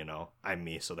that, but I'm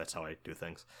me, so that's how I do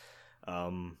things.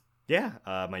 My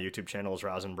YouTube channel is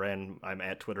Rosenbrand. I'm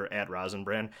at Twitter at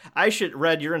Rosenbrand.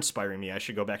 Red, you're inspiring me. I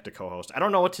should go back to co-host. I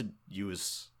don't know what to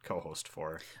use co-host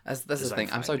for. That's the thing.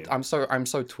 I'm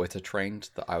so Twitter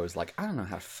trained that I was like, I don't know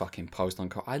how to fucking post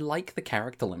on I like the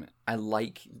character limit.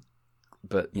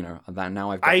 But that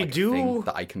now I've got a thing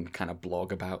that I can kind of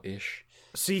blog about ish.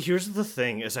 See, here's the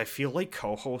thing: is I feel like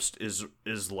co-host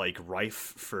is like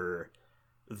rife for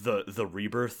the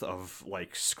rebirth of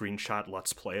like screenshot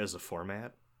Let's Play as a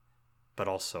format, but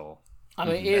also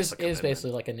it is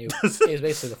basically like a new. It's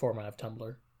basically the format of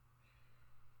Tumblr.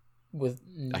 With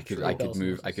I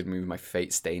could move my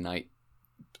Fate Stay Night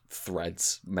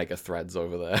mega threads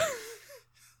over there.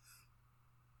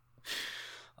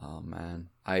 Oh man,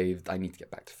 I need to get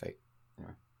back to Fate.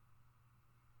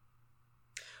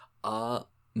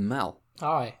 Mel.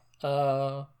 Hi.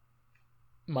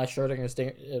 My Schrodinger's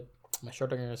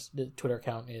Twitter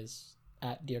account is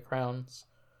at Dear Crowns.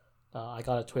 I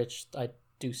got a Twitch. I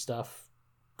do stuff.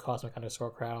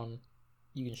 Cosmic_Crown.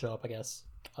 You can show up, I guess.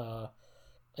 I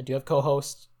do have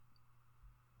co-host,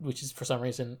 which is for some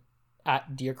reason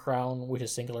at Dear Crown, which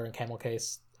is singular in camel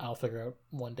case. I'll figure out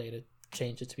one day to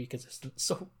change it to be consistent,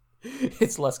 so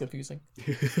it's less confusing.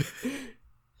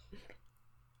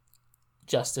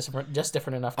 Just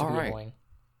different enough to be annoying.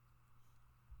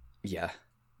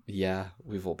 Yeah,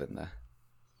 we've all been there.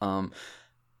 All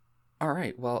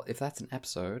right, well, if that's an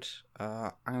episode,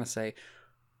 I'm gonna say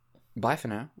bye for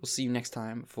now. We'll see you next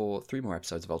time for 3 more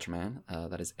episodes of Ultraman.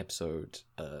 That is episode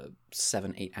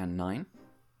 7, 8, and 9.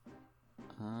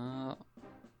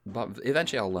 But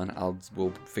eventually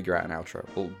we'll figure out an outro.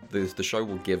 The show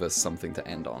will give us something to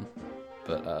end on.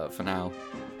 But for now,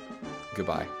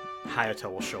 goodbye.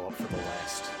 Hayato will show up for the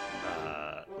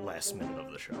last minute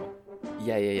of the show.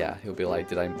 Yeah. He'll be like,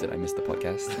 did I miss the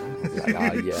podcast? I'll be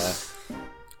like, yeah.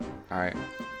 All right.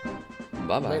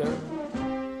 Bye-bye. Later.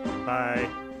 Bye.